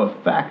also a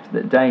fact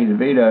that Danny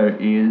DeVito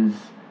is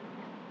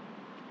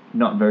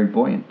not very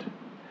buoyant.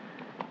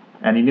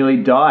 And he nearly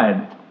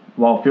died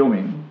while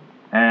filming.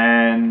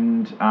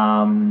 And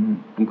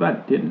I'm glad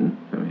it didn't.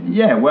 I mean,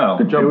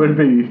 good job. It would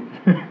be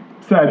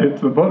sad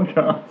into the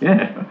podcast.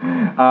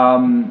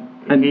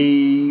 And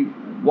he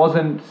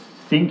wasn't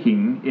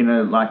sinking in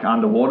a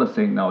underwater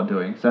scene they were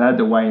doing, so they had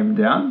to weigh him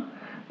down.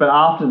 But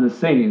after the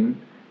scene,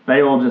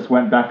 they all just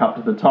went back up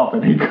to the top,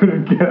 and he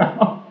couldn't get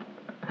up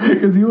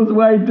because he was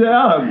weighed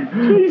down.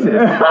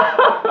 Jesus!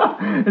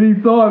 And he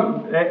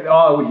thought,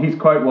 his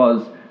quote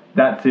was,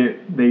 "That's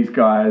it. These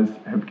guys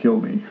have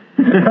killed me."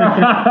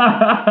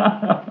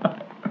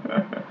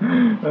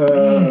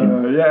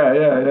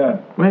 Yeah.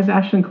 Where's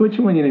Ashton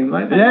Kutcher when you need him?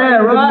 Yeah,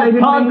 right,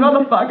 punk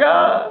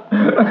motherfucker.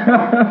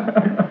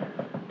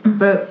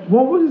 But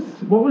what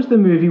was the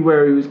movie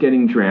where he was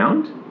getting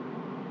drowned?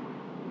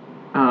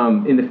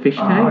 In the fish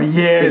tank. Oh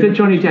yeah. Is it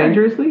Johnny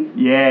Dangerously?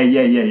 Yeah.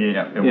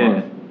 It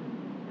was.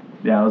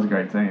 Yeah, it was a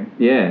great scene.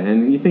 Yeah,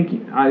 and you think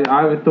I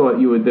thought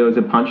there was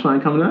a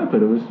punchline coming up,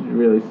 but it was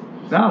really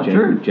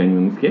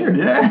genuinely scary.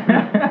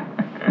 Yeah.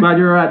 Glad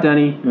you're alright,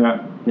 Danny.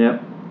 Yeah.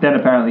 Yep. Then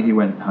apparently he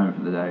went home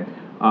for the day.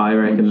 I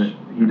reckon that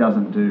he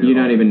doesn't do. You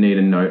don't even need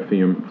a note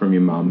from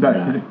your mum.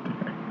 No.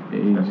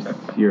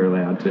 You're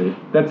allowed to.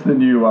 That's the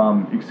new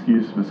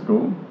excuse for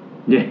school.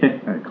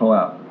 Yeah. Call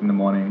out in the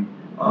morning.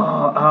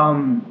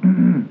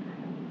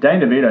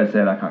 Dane DeVito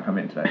said I can't come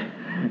in today.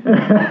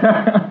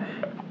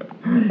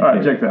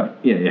 Alright, check that out.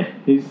 Yeah.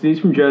 He's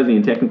from Jersey,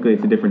 and technically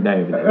it's a different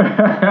day over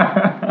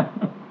there.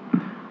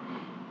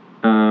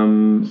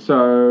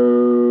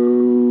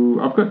 So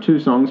I've got two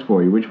songs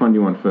for you. Which one do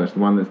you want first? The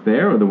one that's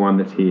there or the one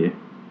that's here?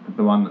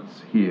 The one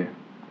that's here.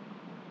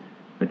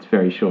 It's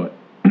very short.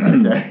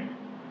 Okay.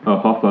 A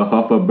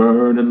Hoffa,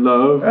 burn in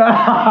love.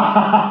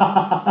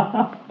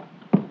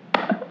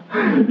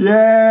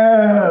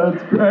 Yeah,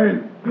 that's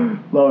great.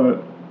 Love it.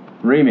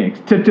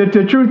 Remix.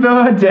 Truth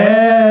or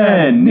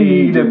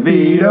Danny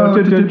DeVito.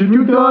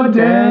 Truth or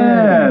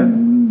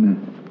Dan.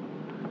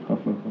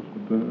 Hoffa,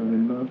 burn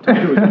in love.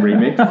 It was a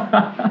remix.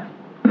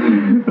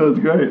 That was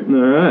great.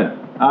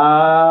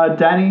 Alright.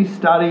 Danny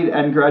studied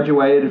and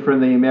graduated from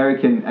the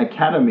American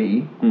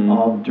Academy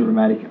of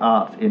Dramatic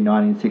Arts in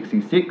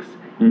 1966,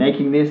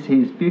 making this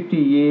his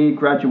 50-year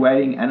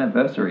graduating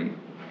anniversary.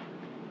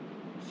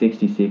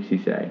 66, you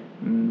say?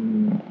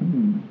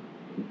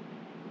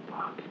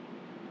 Fuck.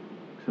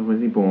 So was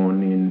he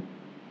born in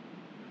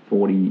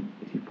 40...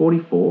 Is he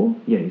 44?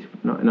 Yeah, he's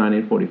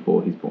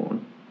 1944 he's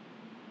born.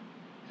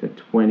 So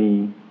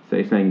 20... So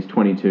you're saying he's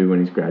 22 when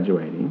he's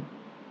graduating?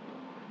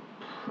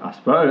 I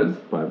suppose.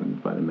 By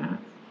the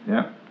maths.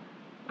 Yeah.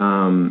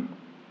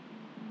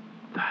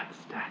 That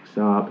stacks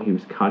up. He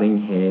was cutting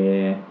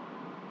hair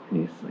and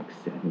he's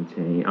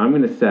 17. I'm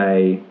going to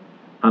say,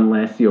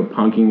 unless you're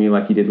punking me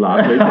like you did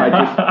last week by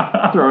just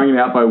throwing him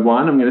out by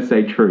one, I'm going to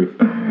say truth.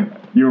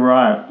 You're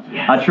right.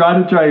 Yes. I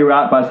tried to throw you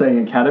out by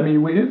saying Academy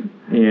weird.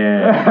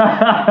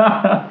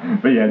 Yeah.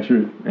 But yeah,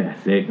 truth. Yeah,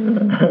 sick.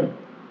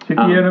 50th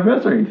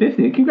anniversary.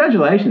 50.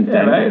 Congratulations,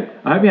 yeah, David. Mate.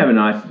 I hope you have a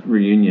nice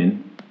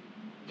reunion.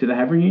 Do they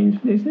have reunions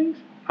for these things?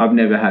 I've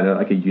never had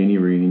a uni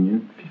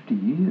reunion. 50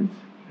 years.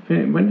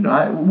 When did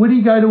I? Would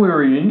he go to a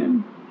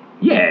reunion?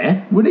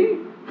 Yeah. Would he?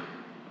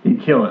 He'd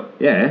kill it.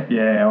 Yeah.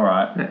 Yeah,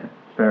 alright. Yeah.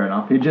 Fair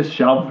enough. He'd just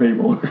shove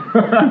people.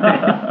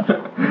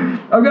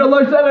 I'm going to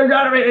lose that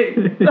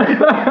Academy!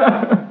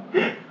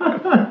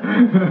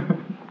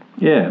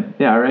 Yeah,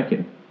 I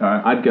reckon.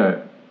 Alright. I'd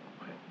go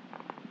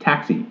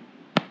Taxi.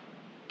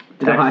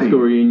 There's a high school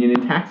reunion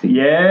in Taxi.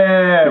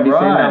 Yeah, have you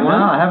seen that one?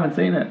 No, I haven't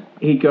seen it.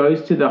 He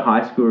goes to the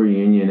high school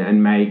reunion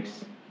and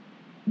makes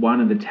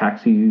one of the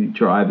taxi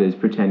drivers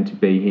pretend to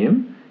be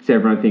him. So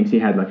everyone thinks he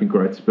had a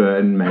growth spurt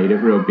and made it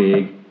real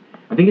big.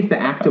 I think it's the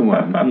actor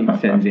one he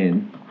sends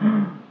in.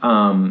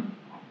 Or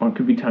it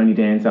could be Tony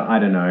Danza, I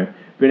don't know.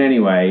 But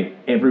anyway,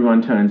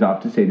 everyone turns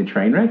up to see the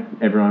train wreck,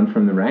 everyone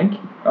from the rank.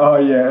 Oh,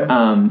 yeah.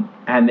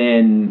 And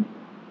then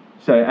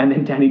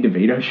Danny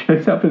DeVito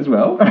shows up as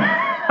well.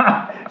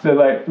 So,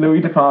 like,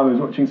 Louis De Palma's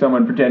watching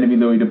someone pretend to be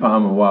Louis De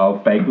Palma while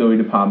fake Louis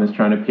De Palma's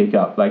trying to pick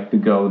up, like, the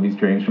girl of his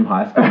dreams from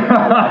high school.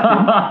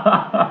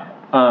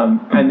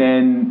 And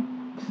then,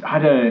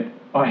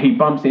 he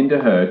bumps into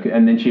her,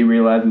 and then she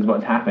realizes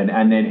what's happened,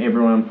 and then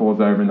everyone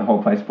falls over and the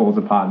whole place falls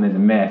apart and there's a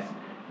mess.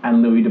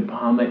 And Louis De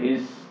Palma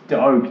is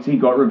stoked. He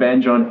got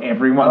revenge on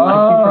everyone like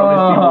he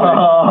promised he would.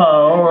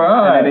 All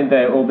right. And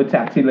then all the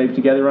taxi leave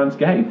together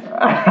unscathed.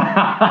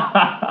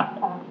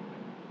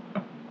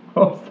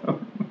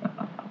 Awesome.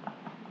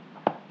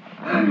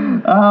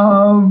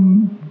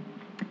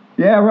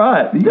 Yeah,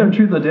 right. You got a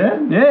truth or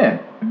dare? Yeah.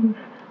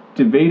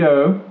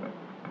 DeVito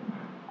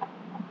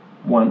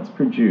once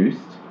produced,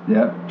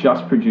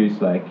 just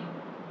produced, like,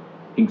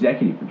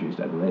 executive produced,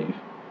 I believe,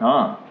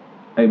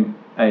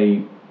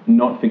 a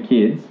not for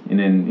kids, and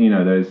then, you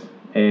know, those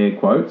air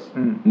quotes,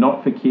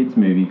 not for kids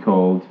movie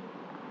called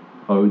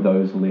Oh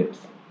Those Lips.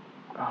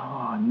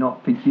 Oh,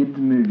 not for kids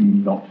movie.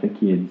 Not for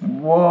kids.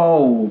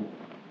 Whoa.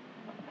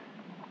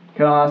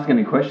 Can I ask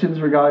any questions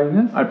regarding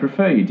this? I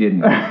prefer you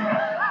didn't.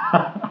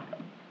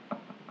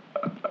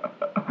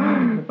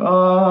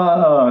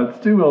 Oh, it's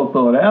too well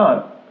thought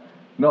out.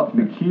 Not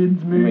for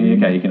kids movie. I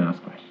mean, okay, you can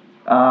ask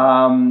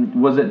questions.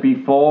 Was it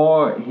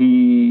before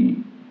he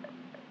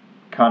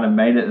kind of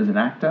made it as an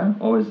actor,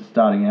 or was it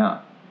starting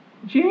out?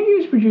 Do you think he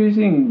was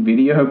producing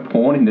video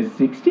porn in the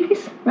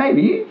 60s?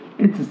 Maybe.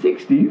 It's the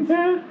 60s.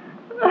 Yeah.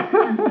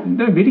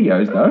 No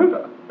videos,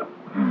 though.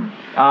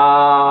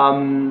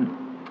 I'm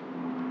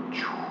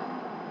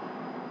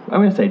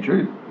going to say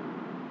truth.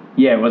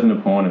 Yeah, it wasn't a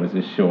porn, it was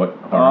a short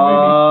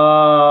horror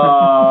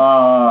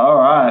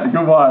Alright,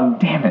 good one.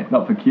 Damn it.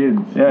 Not for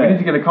kids. Yeah. We need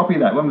to get a copy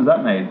of that. When was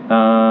that made?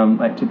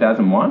 Like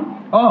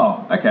 2001?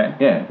 Oh, okay.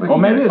 Yeah. Or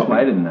maybe it was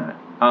later than that.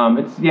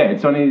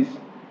 It's on his...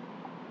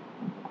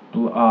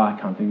 I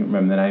can't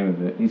remember the name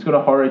of it. He's got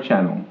a horror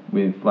channel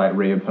with, like,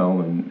 Rhea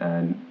Perlman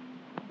and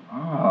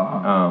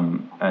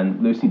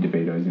Lucy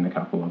DeVito's in a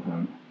couple of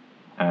them.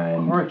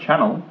 And horror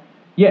channel?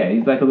 Yeah,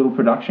 he's like a little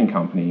production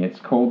company. It's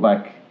called,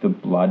 like, The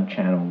Blood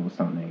Channel or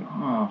something.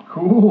 Oh,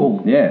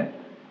 cool. Yeah.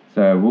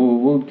 So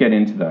we'll get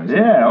into those.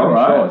 Yeah,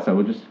 alright. Short, so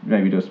we'll just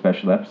maybe do a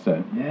special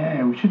episode.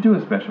 Yeah, we should do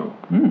a special.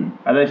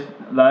 Are they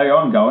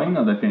ongoing,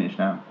 or are they finished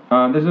now?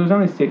 There was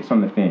only 6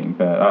 on the thing,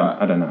 but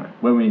I don't know.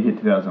 When we hit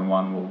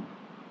 2001, we'll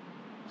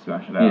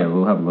smash it out. Yeah,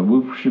 we'll have a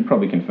look. We should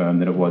probably confirm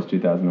that it was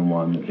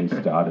 2001 that they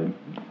started.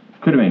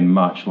 Could have been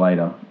much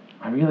later.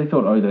 I really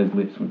thought Oh Those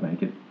Lips would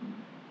make it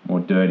more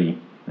dirty.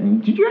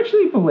 And did you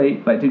actually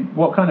believe, like,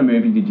 what kind of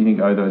movie did you think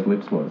Oh Those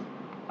Lips was?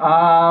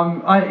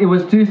 It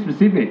was too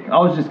specific. I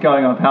was just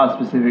going off how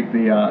specific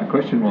the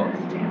question was.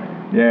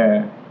 Damn it.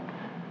 Yeah.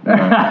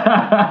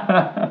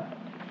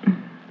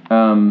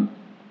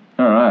 All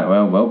right.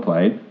 Well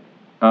played.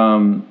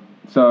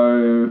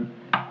 So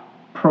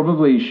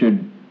probably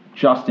should,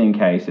 just in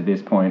case at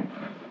this point,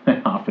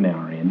 half an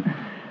hour in,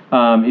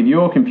 if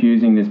you're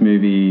confusing this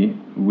movie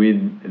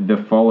with the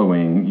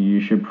following,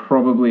 you should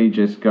probably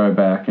just go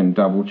back and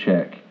double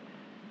check,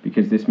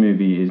 because this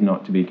movie is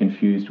not to be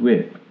confused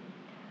with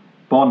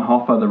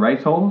Hoffa the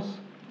Racehorse,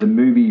 the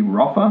movie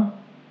Roffa,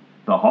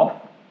 the Hoff,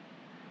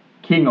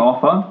 King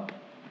Offa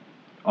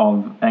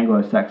of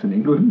Anglo-Saxon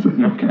England.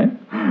 Okay.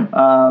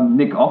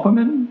 Nick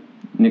Offerman.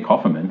 Nick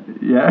Hofferman.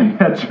 Yeah,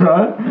 that's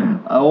right.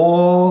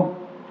 Or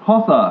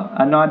Hoffa,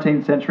 a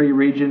 19th century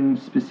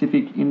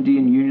region-specific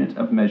Indian unit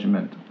of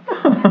measurement.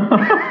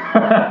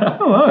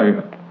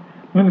 Hello.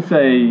 I'm going to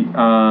say,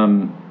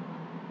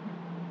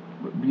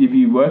 if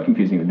you were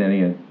confusing with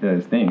any of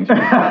those things,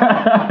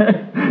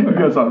 I've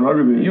got something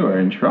wrong with you. You are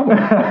in trouble.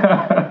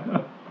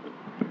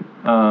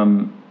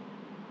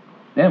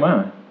 Yeah,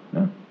 wow.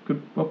 No,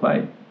 good. Well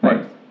played.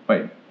 Wait.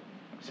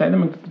 Say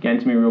them again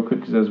to me real quick,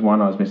 because there's one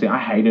I was missing. I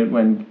hate it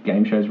when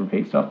game shows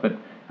repeat stuff, but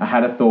I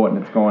had a thought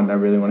and it's gone and I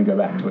really want to go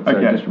back to it.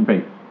 So just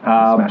repeat.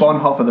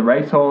 Hoffa the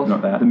Racehorse.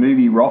 Not that. The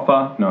movie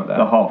Roffa. Not that.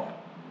 The Hoff.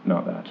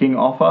 Not that. King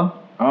Offa.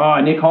 Oh,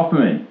 Nick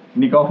Hofferman.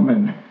 Nick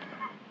Offerman.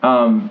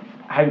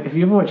 Have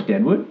you ever watched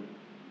Deadwood?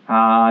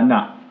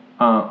 Nah.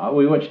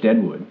 We watched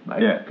Deadwood,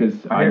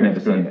 because I've never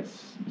seen it.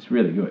 It's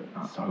really good.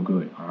 It's so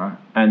good. All right.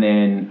 And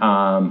then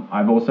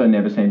I've also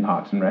never seen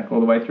Parks and Rec all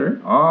the way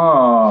through.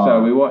 Oh.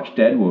 So we watched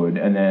Deadwood,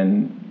 and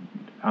then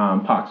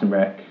Parks and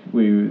Rec.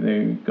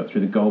 They got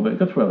through the Goldberg,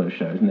 got through all those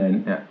shows, and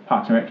then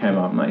Parks and Rec came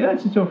up. I'm like,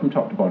 let's just do it from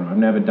top to bottom. I've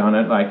never done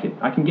it. Like,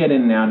 I can get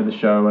in and out of the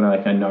show, and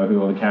I know who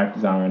all the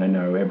characters are, and I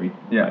know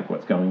like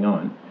what's going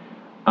on.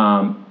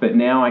 But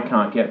now I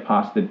can't get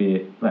past the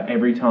bit. Like,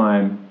 every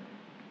time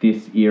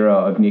this era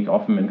of Nick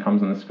Offerman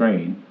comes on the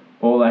screen,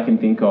 all I can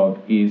think of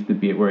is the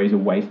bit where he's a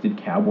wasted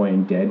cowboy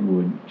in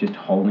Deadwood, just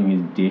holding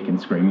his dick and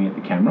screaming at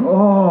the camera.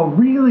 Oh,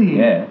 really?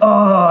 Yeah. Oh,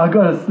 I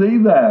gotta see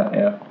that.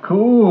 Yeah.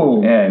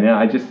 Cool. Yeah, no,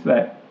 I just, all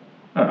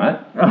right.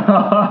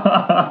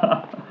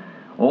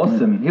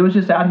 Awesome. He was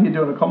just out here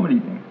doing a comedy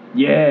thing.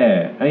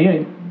 Yeah.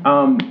 It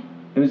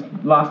was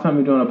last time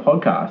we were doing a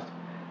podcast,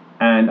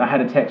 and I had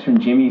a text from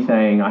Jimmy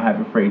saying, I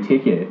have a free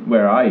ticket,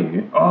 where are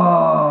you?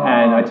 Oh.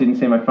 And I didn't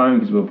see my phone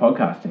because we were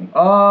podcasting.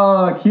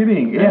 Oh,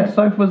 kidding. Yeah,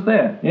 Soph was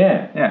there.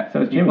 Yeah. Yeah.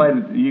 So it's Jimmy. You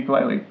played the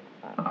ukulele.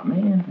 Oh,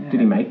 man. Yeah. Did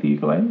he make the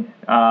ukulele?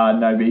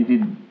 No, but he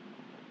did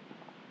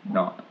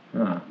not.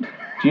 Oh.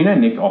 Do you know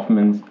Nick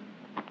Offerman's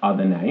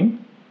other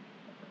name?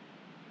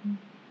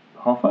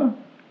 Hoffa?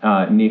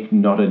 Nick,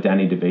 not a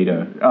Danny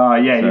DeVito. Oh,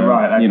 yeah, so, you're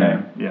right. Okay. You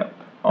know. Yeah.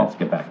 Let's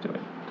get back to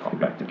it. Get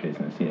back to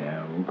business.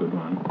 Yeah, well, good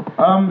one.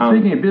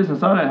 Speaking of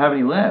business, I don't have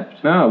any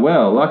left. Oh,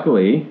 well,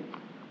 luckily,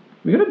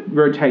 we got to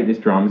rotate this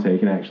drum so you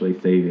can actually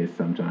see this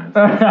sometimes.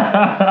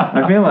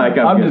 I feel like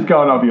I'm just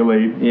going off your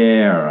lead.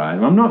 Yeah, all right.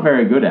 I'm not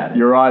very good at it.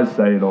 Your eyes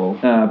say it all.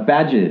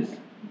 Badges.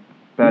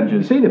 Badges.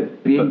 You see the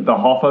big... The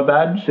Hoffa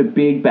badge? The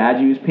big badge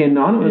he was pinned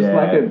on? It was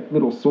like a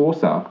little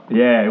saucer.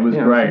 Yeah, it was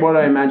great. So what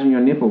I imagine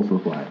your nipples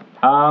look like.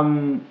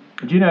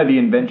 Do you know the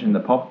invention,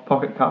 the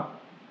pocket cup?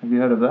 Have you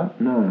heard of that?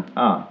 No.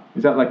 Ah.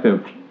 Is that like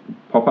the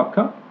pop-up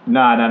cup?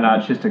 No.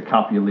 It's just a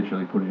cup you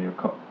literally put in your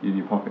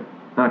pocket.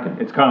 Okay.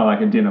 It's kind of like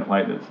a dinner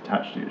plate that's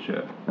attached to your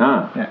shirt.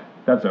 Ah. Yeah.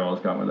 That's where I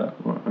was going with that.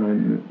 What,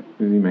 is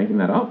he making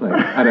that up? Like,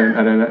 I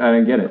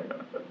don't get it.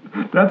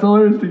 That's all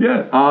there is to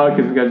get. Oh,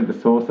 because it goes with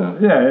the saucer.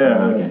 Yeah.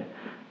 Oh, okay.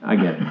 I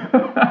get it.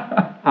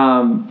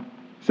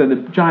 So the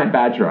giant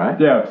badge, right?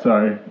 Yeah,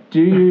 sorry.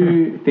 Do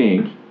you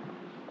think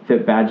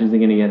that badges are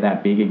going to get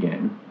that big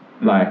again?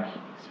 Like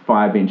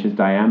 5 inches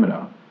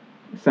diameter?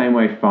 Same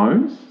way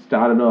phones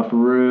started off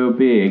real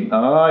big,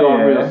 got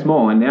real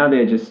small, and now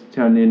they're just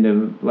turned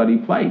into bloody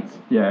plates.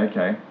 Yeah,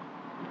 okay.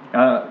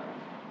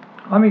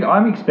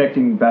 I'm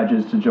expecting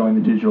badges to join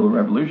the digital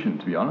revolution,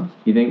 to be honest.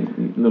 You think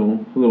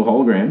little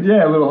holograms?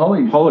 Yeah, little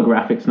hollies.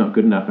 Holographic's not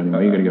good enough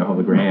anymore. You got to go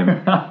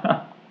hologram.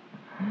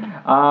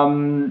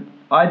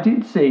 I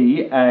did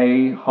see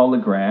a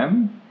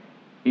hologram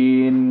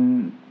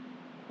in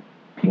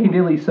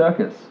Piccadilly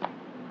Circus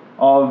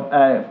of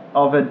a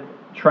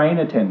train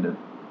attendant.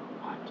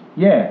 What?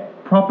 Yeah,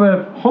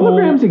 proper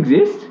holograms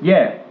exist?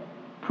 Yeah,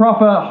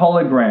 proper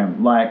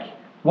hologram. Like,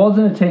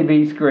 wasn't a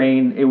TV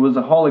screen. It was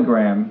a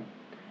hologram.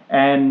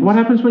 And what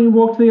happens when you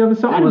walk to the other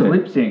side? It was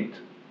lip synced.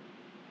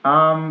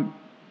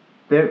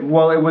 It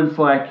was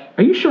like.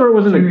 Are you sure it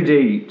wasn't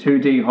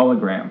 2D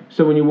hologram?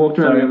 So when you walked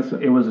around the other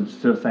side, it was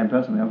still the same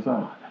person on the other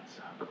side. Oh, that's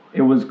so cool.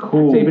 It was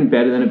cool. It's even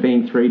better than it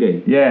being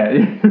 3D. Yeah,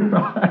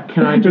 right.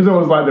 Because it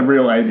was like the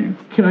real 80s.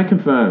 Can I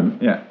confirm?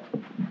 Yeah.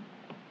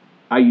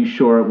 Are you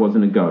sure it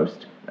wasn't a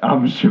ghost?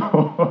 I'm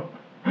sure.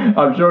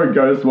 I'm sure a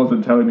ghost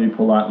wasn't telling me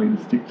politely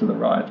to stick to the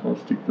right or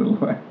stick to the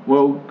left.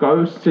 Well,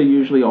 ghosts are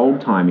usually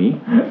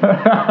old-timey.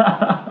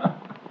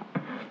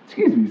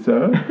 Excuse me,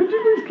 sir. Could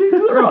you please keep to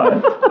the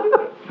right?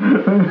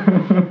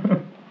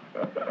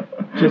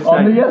 Just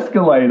on the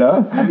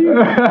escalator.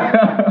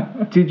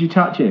 Did you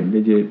touch him?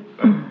 Did you?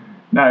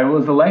 No, it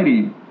was a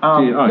lady.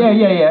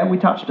 Yeah. We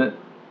touched it.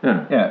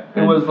 Yeah.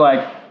 It was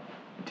like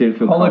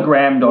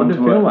hologrammed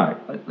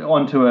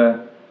onto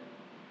a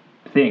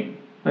thing.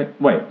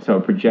 Wait, so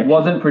a projection? It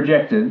wasn't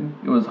projected.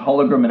 It was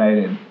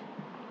holograminated.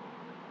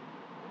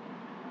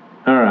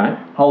 All right.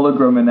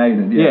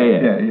 Holograminated.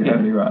 Yeah, you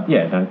heard me right.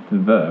 Yeah, that's the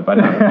verb. I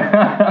know.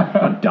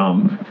 I'm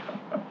dumb.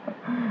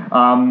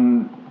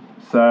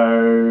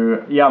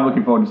 So, yeah, I'm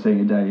looking forward to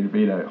seeing a Danny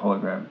DeVito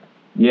hologram.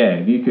 Yeah,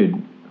 if you could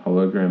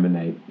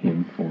holograminate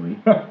him for me.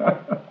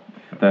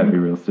 That'd be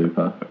real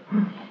super.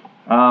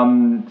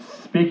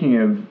 Speaking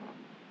of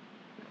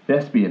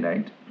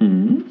thespianate,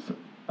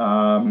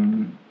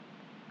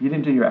 you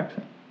didn't do your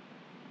accent.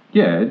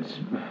 Yeah, it's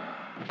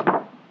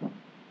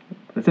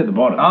at the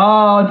bottom.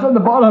 Oh, it's at the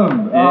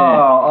bottom. Yeah.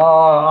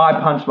 Oh, I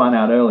punched mine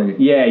out early.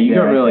 Yeah, you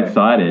got real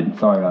excited.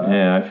 Sorry about that.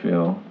 Yeah, I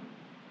feel.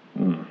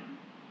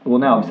 Well,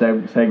 now I've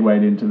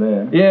segued into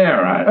there. Yeah,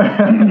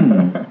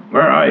 right.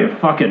 Where are you,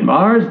 fucking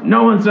Mars?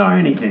 No one saw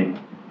anything.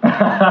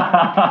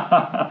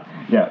 Yeah,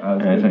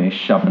 that's when he's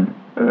shoving.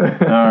 All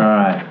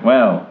right.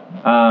 Well,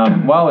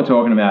 while we're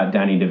talking about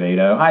Danny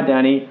DeVito, hi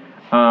Danny.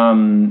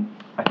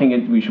 I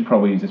think we should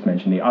probably just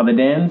mention the other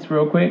Dans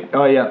real quick.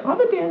 Oh yeah,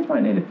 other Dans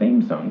might need a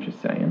theme song.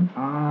 Just saying.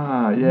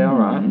 Ah, yeah, all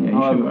right. Yeah,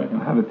 you should work on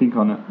it. Have a think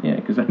on it. Yeah,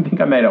 because I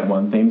think I made up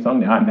one theme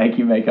song. Now I make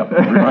you make up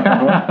everyone.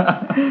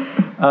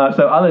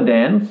 So other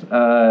Dans,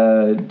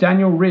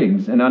 Daniel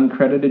Riggs, an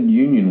uncredited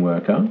union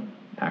worker,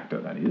 actor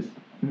that is.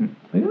 I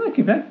feel like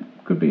if that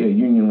could be a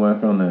union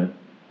worker on the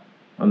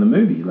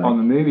movie. Like, on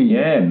the movie?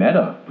 Yeah,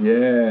 meta.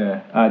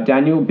 Yeah.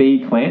 Daniel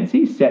B.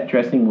 Clancy, set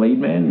dressing lead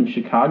man in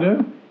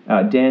Chicago.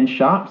 Dan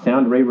Sharp,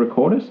 sound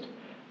re-recordist.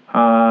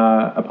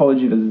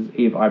 Apologies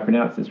if I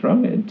pronounce this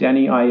wrong.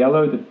 Danny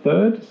Aiello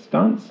III,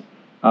 stunts.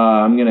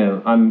 I'm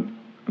gonna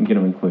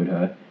include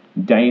her.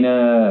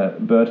 Dana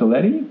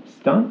Bertoletti,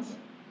 stunts.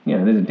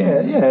 Yeah, there's a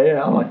Dan.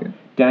 Yeah, I like it.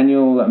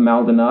 Daniel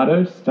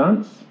Maldonado,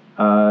 stunts.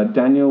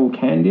 Daniel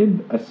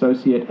Candid,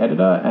 associate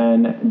editor,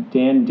 and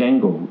Dan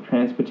Dangle,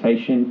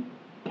 transportation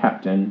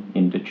captain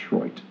in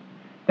Detroit.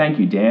 Thank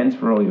you, Dans,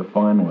 for all your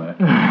fine work.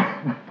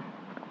 I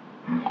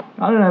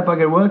don't know if I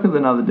could work with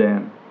another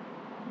Dan.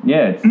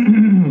 Yeah, it's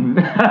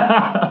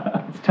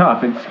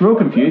tough. It's real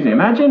confusing.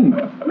 Imagine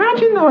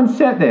on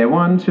set there,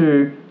 1,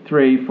 2,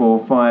 3,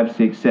 4, 5,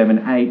 6,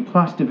 7, 8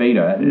 plus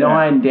DeVito,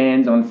 9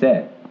 Dans on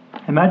set.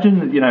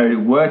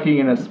 Imagine, working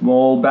in a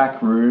small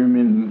back room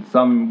in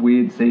some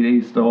weird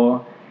CD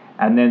store,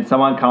 and then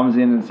someone comes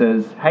in and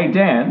says, "Hey,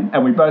 Dan,"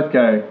 and we both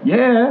go,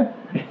 "Yeah."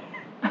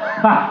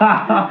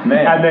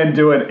 And then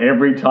do it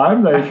every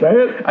time they say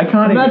it. I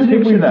can't Imagine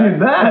even if we picture that. did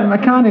that. I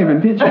can't even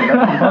picture it.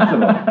 That's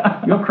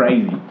impossible. You're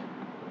crazy.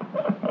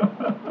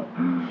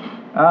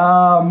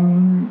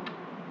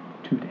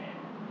 Today.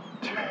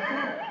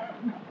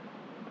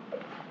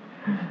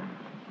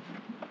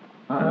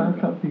 I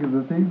can't think of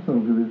the theme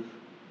song for this.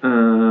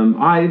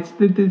 It's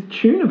the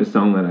tune of a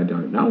song that I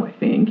don't know, I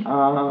think.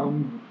 All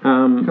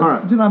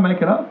right. Did I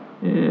make it up?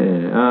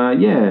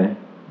 Yeah.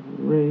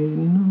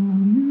 Raining on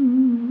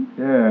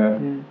you. Yeah.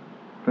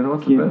 But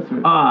what's the best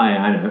bit?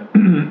 I know.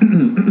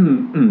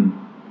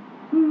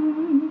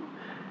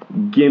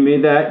 Give me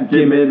that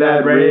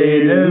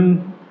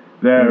rating.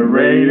 The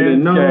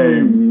ratings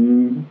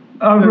came.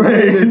 I'm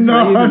rating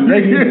on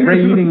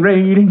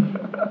rating.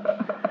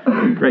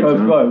 Great That's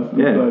song. close.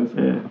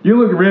 Yeah. You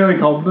look really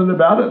confident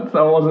about it,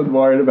 so I wasn't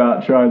worried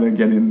about trying to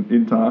get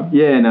in time.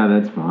 Yeah, no,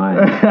 that's fine.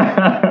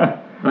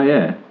 Oh,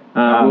 yeah.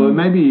 Well,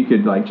 maybe you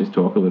could, just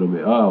talk a little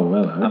bit. Oh,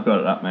 well. I've got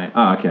it up, mate.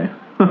 Oh, okay.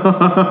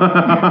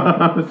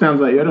 It sounds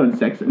like you're doing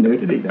sex and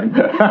nudity then.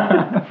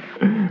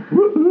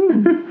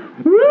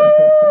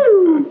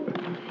 Woo!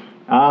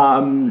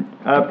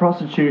 A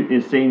prostitute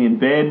is seen in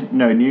bed,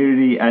 no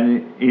nudity, and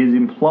it is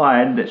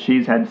implied that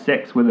she's had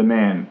sex with a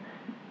man.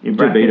 In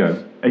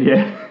brackets,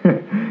 yeah.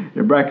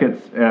 In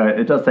brackets,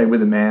 it does say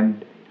with a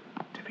man.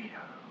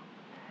 DeVito.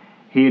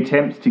 He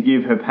attempts to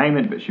give her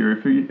payment, but she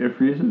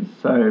refuses.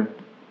 So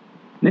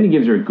then he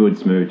gives her a good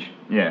smooch.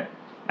 Yeah,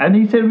 and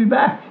he said he'd be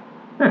back.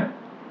 Huh.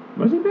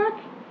 Was he back?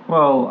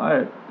 Well,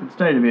 it's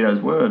Dave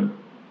DeVito's word.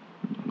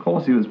 Of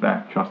course he was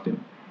back. Trust him.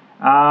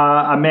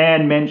 A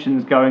man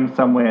mentions going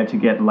somewhere to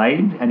get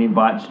laid and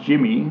invites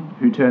Jimmy,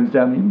 who turns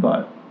down the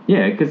invite.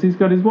 Yeah, because he's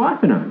got his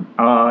wife at home.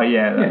 Oh,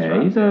 yeah, that's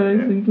right.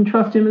 You can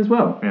trust him as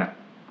well. Yeah.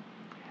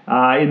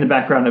 In the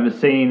background of a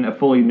scene, a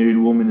fully nude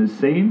woman is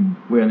seen.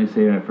 We only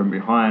see her from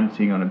behind,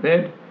 sitting on a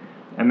bed.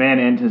 A man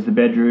enters the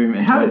bedroom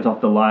and turns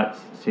off the lights.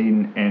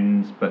 Scene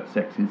ends, but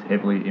sex is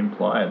heavily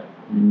implied.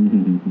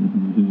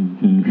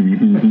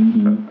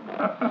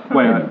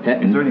 Wait,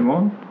 is there any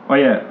more? Oh,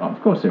 yeah. Oh, of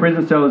course there is.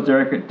 Prison cell is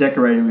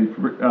decorated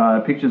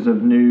with pictures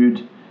of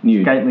nude.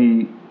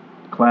 Scantily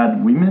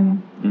clad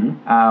women.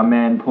 Mm-hmm. A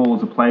man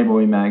pulls a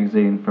Playboy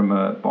magazine from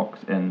a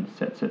box and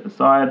sets it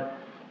aside.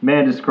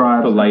 Man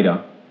describes... For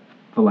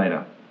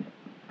later.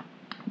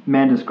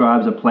 Man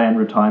describes a planned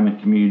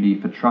retirement community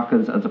for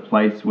truckers as a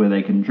place where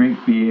they can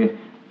drink beer,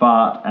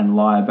 fart, and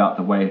lie about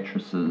the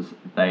waitresses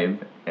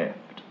they've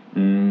effed.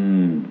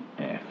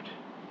 Effed.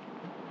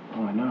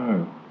 Oh, I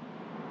know.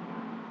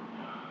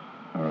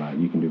 Alright,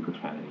 you can do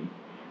profanity.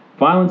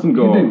 Violence and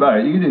gore. You can do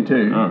both. You can do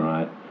two.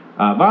 Alright.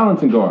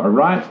 Violence and gore. A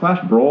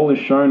riot/brawl is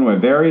shown where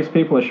various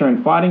people are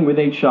shown fighting with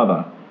each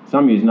other.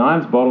 Some use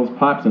knives, bottles,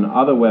 pipes, and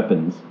other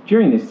weapons.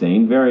 During this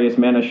scene, various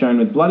men are shown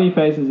with bloody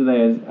faces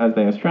as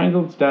they are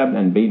strangled, stabbed,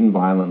 and beaten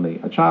violently.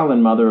 A child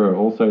and mother are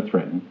also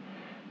threatened.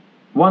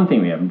 One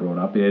thing we haven't brought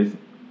up is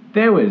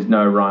there was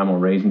no rhyme or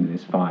reason to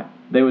this fight.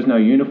 There was no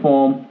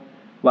uniform.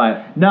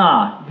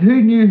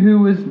 Who knew who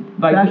was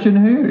bashing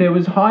who? There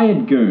was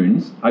hired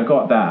goons. I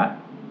got that.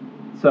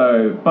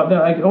 So, but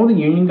all the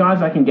union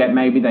guys, I can get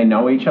maybe they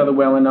know each other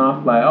well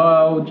enough.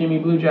 Jimmy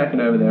Blue Jacket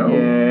over there.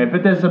 Yeah,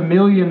 but there's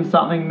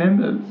 1,000,000-something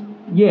members.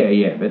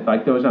 Yeah,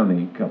 but there was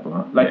only a couple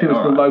of... there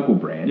was the local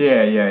branch.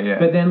 Yeah.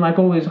 But then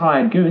all these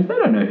hired goons, they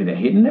don't know who they're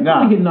hitting. They're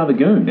probably hitting other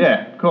goons.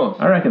 Yeah, of course.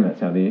 I reckon that's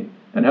how they...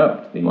 It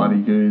helped.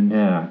 Bloody goons.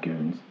 Yeah,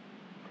 goons.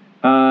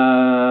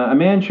 A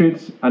man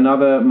shoots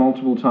another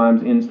multiple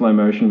times in slow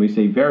motion. We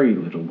see very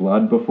little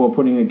blood before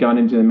putting a gun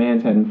into the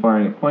man's head and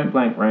firing at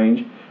point-blank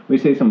range. We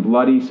see some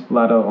blood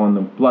splatter on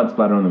the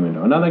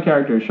window. Another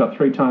character is shot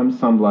 3 times.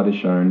 Some blood is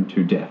shown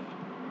to death.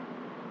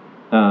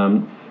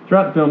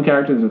 Throughout the film,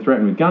 characters are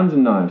threatened with guns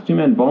and knives. 2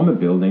 men bomb a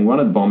building. One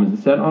of the bombers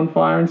is set on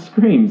fire and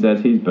screams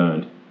as he's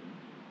burned.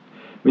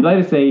 We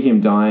later see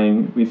him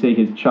dying. We see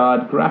his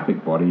charred,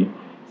 graphic body.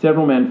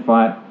 Several men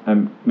fight. A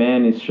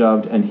man is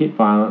shoved and hit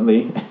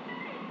violently.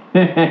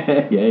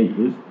 Yeah, he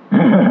is.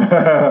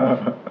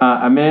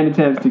 A man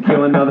attempts to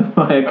kill another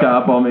by a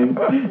car bombing,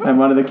 and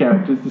one of the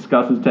characters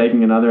discusses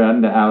taking another out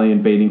in the alley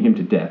and beating him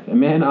to death. A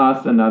man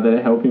asks another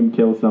to help him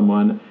kill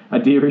someone. A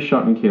deer is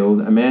shot and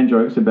killed. A man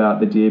jokes about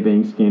the deer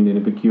being skinned in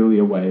a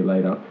peculiar way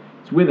later.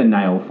 It's with a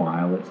nail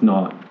file. It's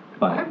not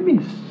I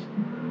miss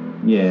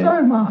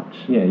so much.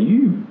 Yeah,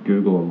 you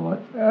Google a lot.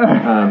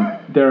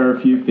 There are a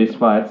few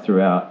fistfights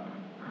throughout.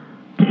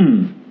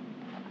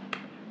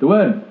 The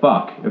word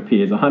fuck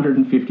appears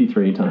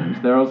 153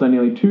 times. There are also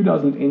nearly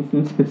 24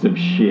 instances of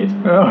shit,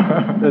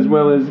 as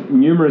well as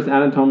numerous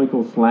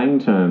anatomical slang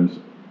terms,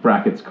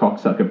 brackets,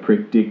 cocksucker,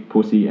 prick, dick,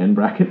 pussy, and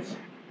brackets.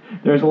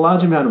 There is a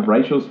large amount of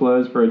racial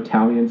slurs for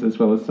Italians, as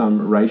well as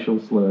some racial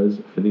slurs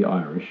for the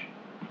Irish.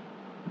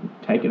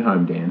 Take it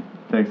home, Dan.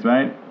 Thanks,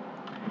 mate.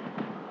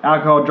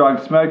 Alcohol,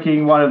 drugs,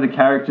 smoking. One of the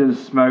characters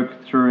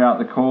smoked throughout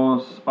the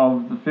course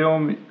of the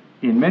film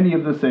in many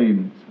of the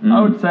scenes. I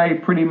would say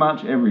pretty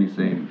much every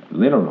scene.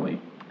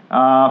 Literally.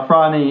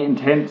 Frightening,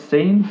 intense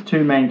scenes.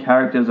 Two main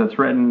characters are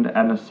threatened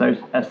and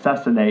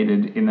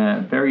assassinated in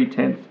a very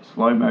tense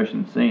slow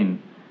motion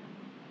scene.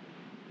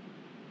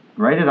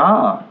 Rated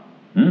R.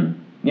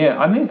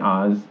 Yeah, I think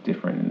R's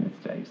different in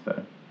these days,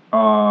 though.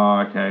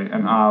 Oh, okay.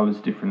 And R was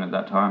different at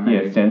that time. Yeah,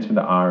 Maybe. it stands for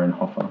the R in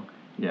Hoffa.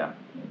 Yeah.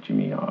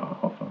 Jimmy R.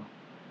 Hoffa.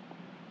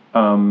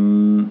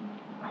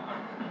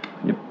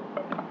 Yep.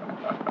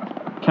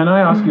 Can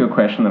I ask you a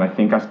question that I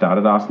think I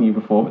started asking you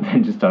before, but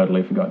then just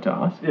totally forgot to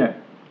ask? Yeah.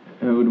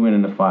 Who would win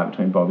in a fight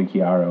between Bobby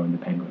Chiaro and the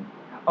Penguin?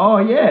 Oh,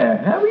 yeah.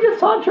 How did we get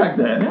sidetracked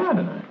there? Yeah, I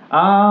don't know.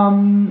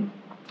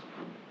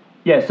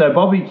 Yeah, so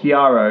Bobby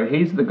Chiaro,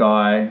 he's the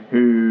guy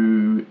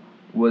who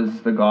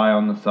was the guy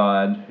on the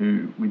side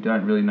who we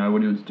don't really know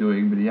what he was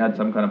doing, but he had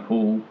some kind of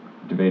pool.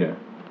 DeVito.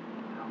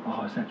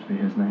 Oh, it's actually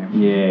his name.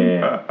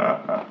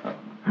 Yeah.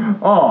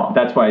 Oh.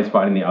 That's why he's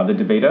fighting the other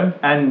DeVito.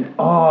 And,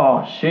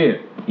 oh,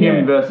 shit.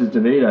 Him versus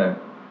DeVito.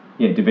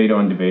 Yeah, DeVito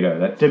and DeVito.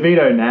 That's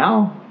DeVito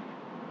now?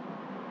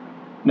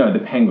 No, the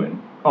Penguin.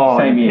 Oh,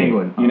 same the year.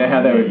 Penguin. You know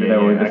how they were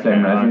the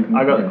same race?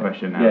 I got the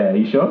question now. Yeah,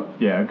 you sure?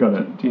 Yeah, I got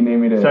it. Do you need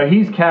me to... So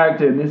his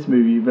character in this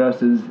movie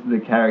versus the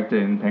character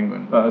in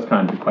Penguin. Well, that was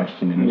kind of the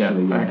question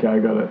initially. Yeah. Okay, I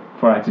got it.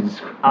 Before I had to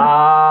describe,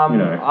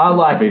 I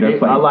like DeVito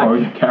it. I like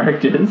both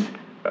characters.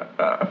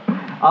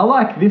 I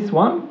like this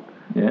one.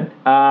 Yeah.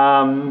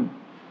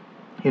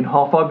 In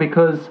Hoffa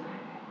because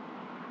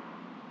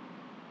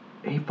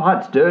he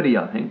fights dirty,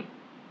 I think.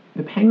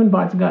 The Penguin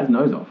bites a guy's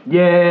nose off.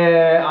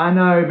 Yeah, I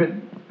know, but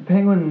the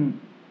Penguin,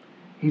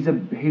 he's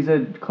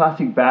a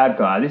classic bad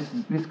guy.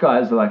 This guy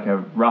is like a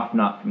rough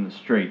nut from the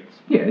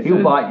streets. Yeah,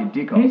 he'll bite your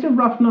dick off. He's a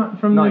rough nut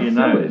from not the your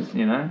sewers. Nose,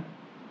 you know.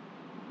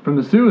 From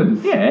the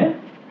sewers. Yeah.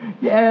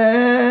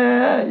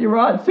 Yeah, you're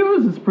right.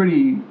 Sewers is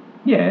pretty.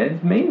 Yeah,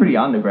 it's mean. It's pretty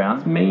underground.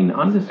 It's mean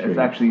understreet. It's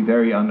actually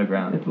very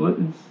underground. It's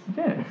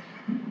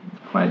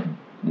quite.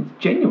 It's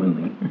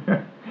genuinely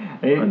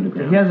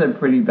underground. He has a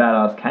pretty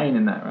badass cane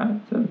in that,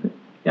 right?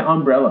 Yeah,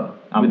 umbrella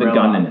with a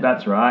gun in it.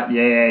 That's right.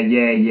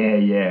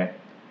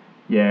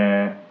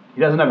 Yeah.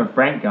 He doesn't have a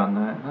Frank gun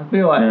though. I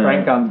feel like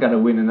Frank gun's going to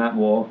win in that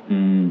war.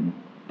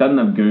 Doesn't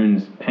have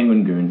goons,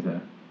 Penguin goons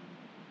though.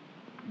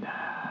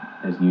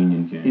 There's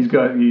Union goons. He's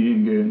got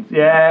Union goons.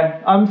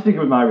 Yeah, I'm sticking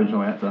with my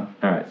original answer.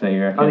 Alright, so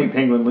you reckon... I think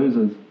Penguin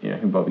loses. You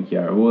reckon Bobby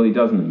Chiaro? Well, he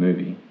does in the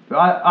movie.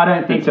 I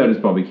don't think... And so does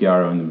Bobby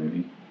Chiaro in the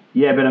movie.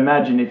 Yeah, but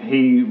imagine if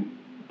he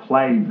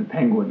played the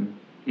Penguin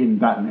in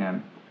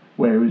Batman,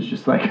 where it was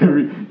just like a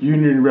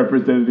union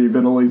representative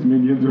and all these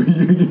minions were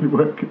union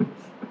workers.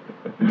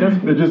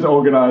 They're just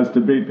organised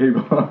to beat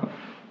people up.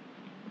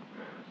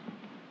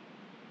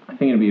 I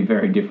think it'd be a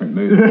very different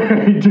movie.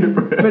 Very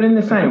different. But in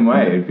the same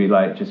way, it'd be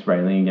like just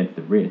railing against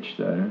the rich,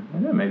 so I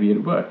don't know, maybe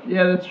it'd work.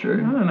 Yeah, that's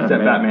true. I don't know.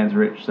 Except Batman's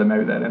rich, so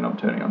maybe they'd end up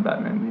turning on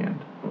Batman in the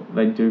end. Well,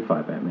 they do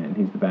fight Batman.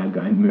 He's the bad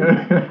guy in the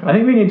movie. I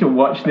think we need to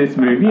watch this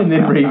movie and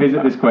then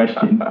revisit this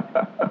question.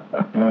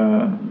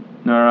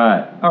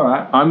 Alright.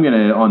 I'm going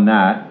to, on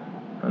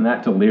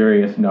that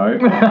delirious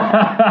note,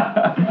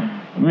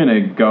 I'm going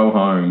to go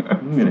home.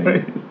 I'm going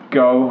to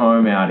go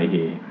home out of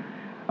here.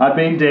 I've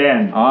been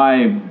Dan.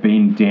 I've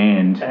been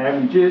damned.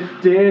 I'm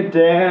just dead,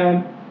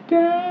 Dan.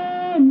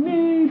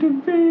 Danny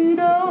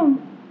DeVito.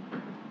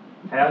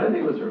 Hey, I don't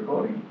think it was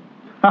recording.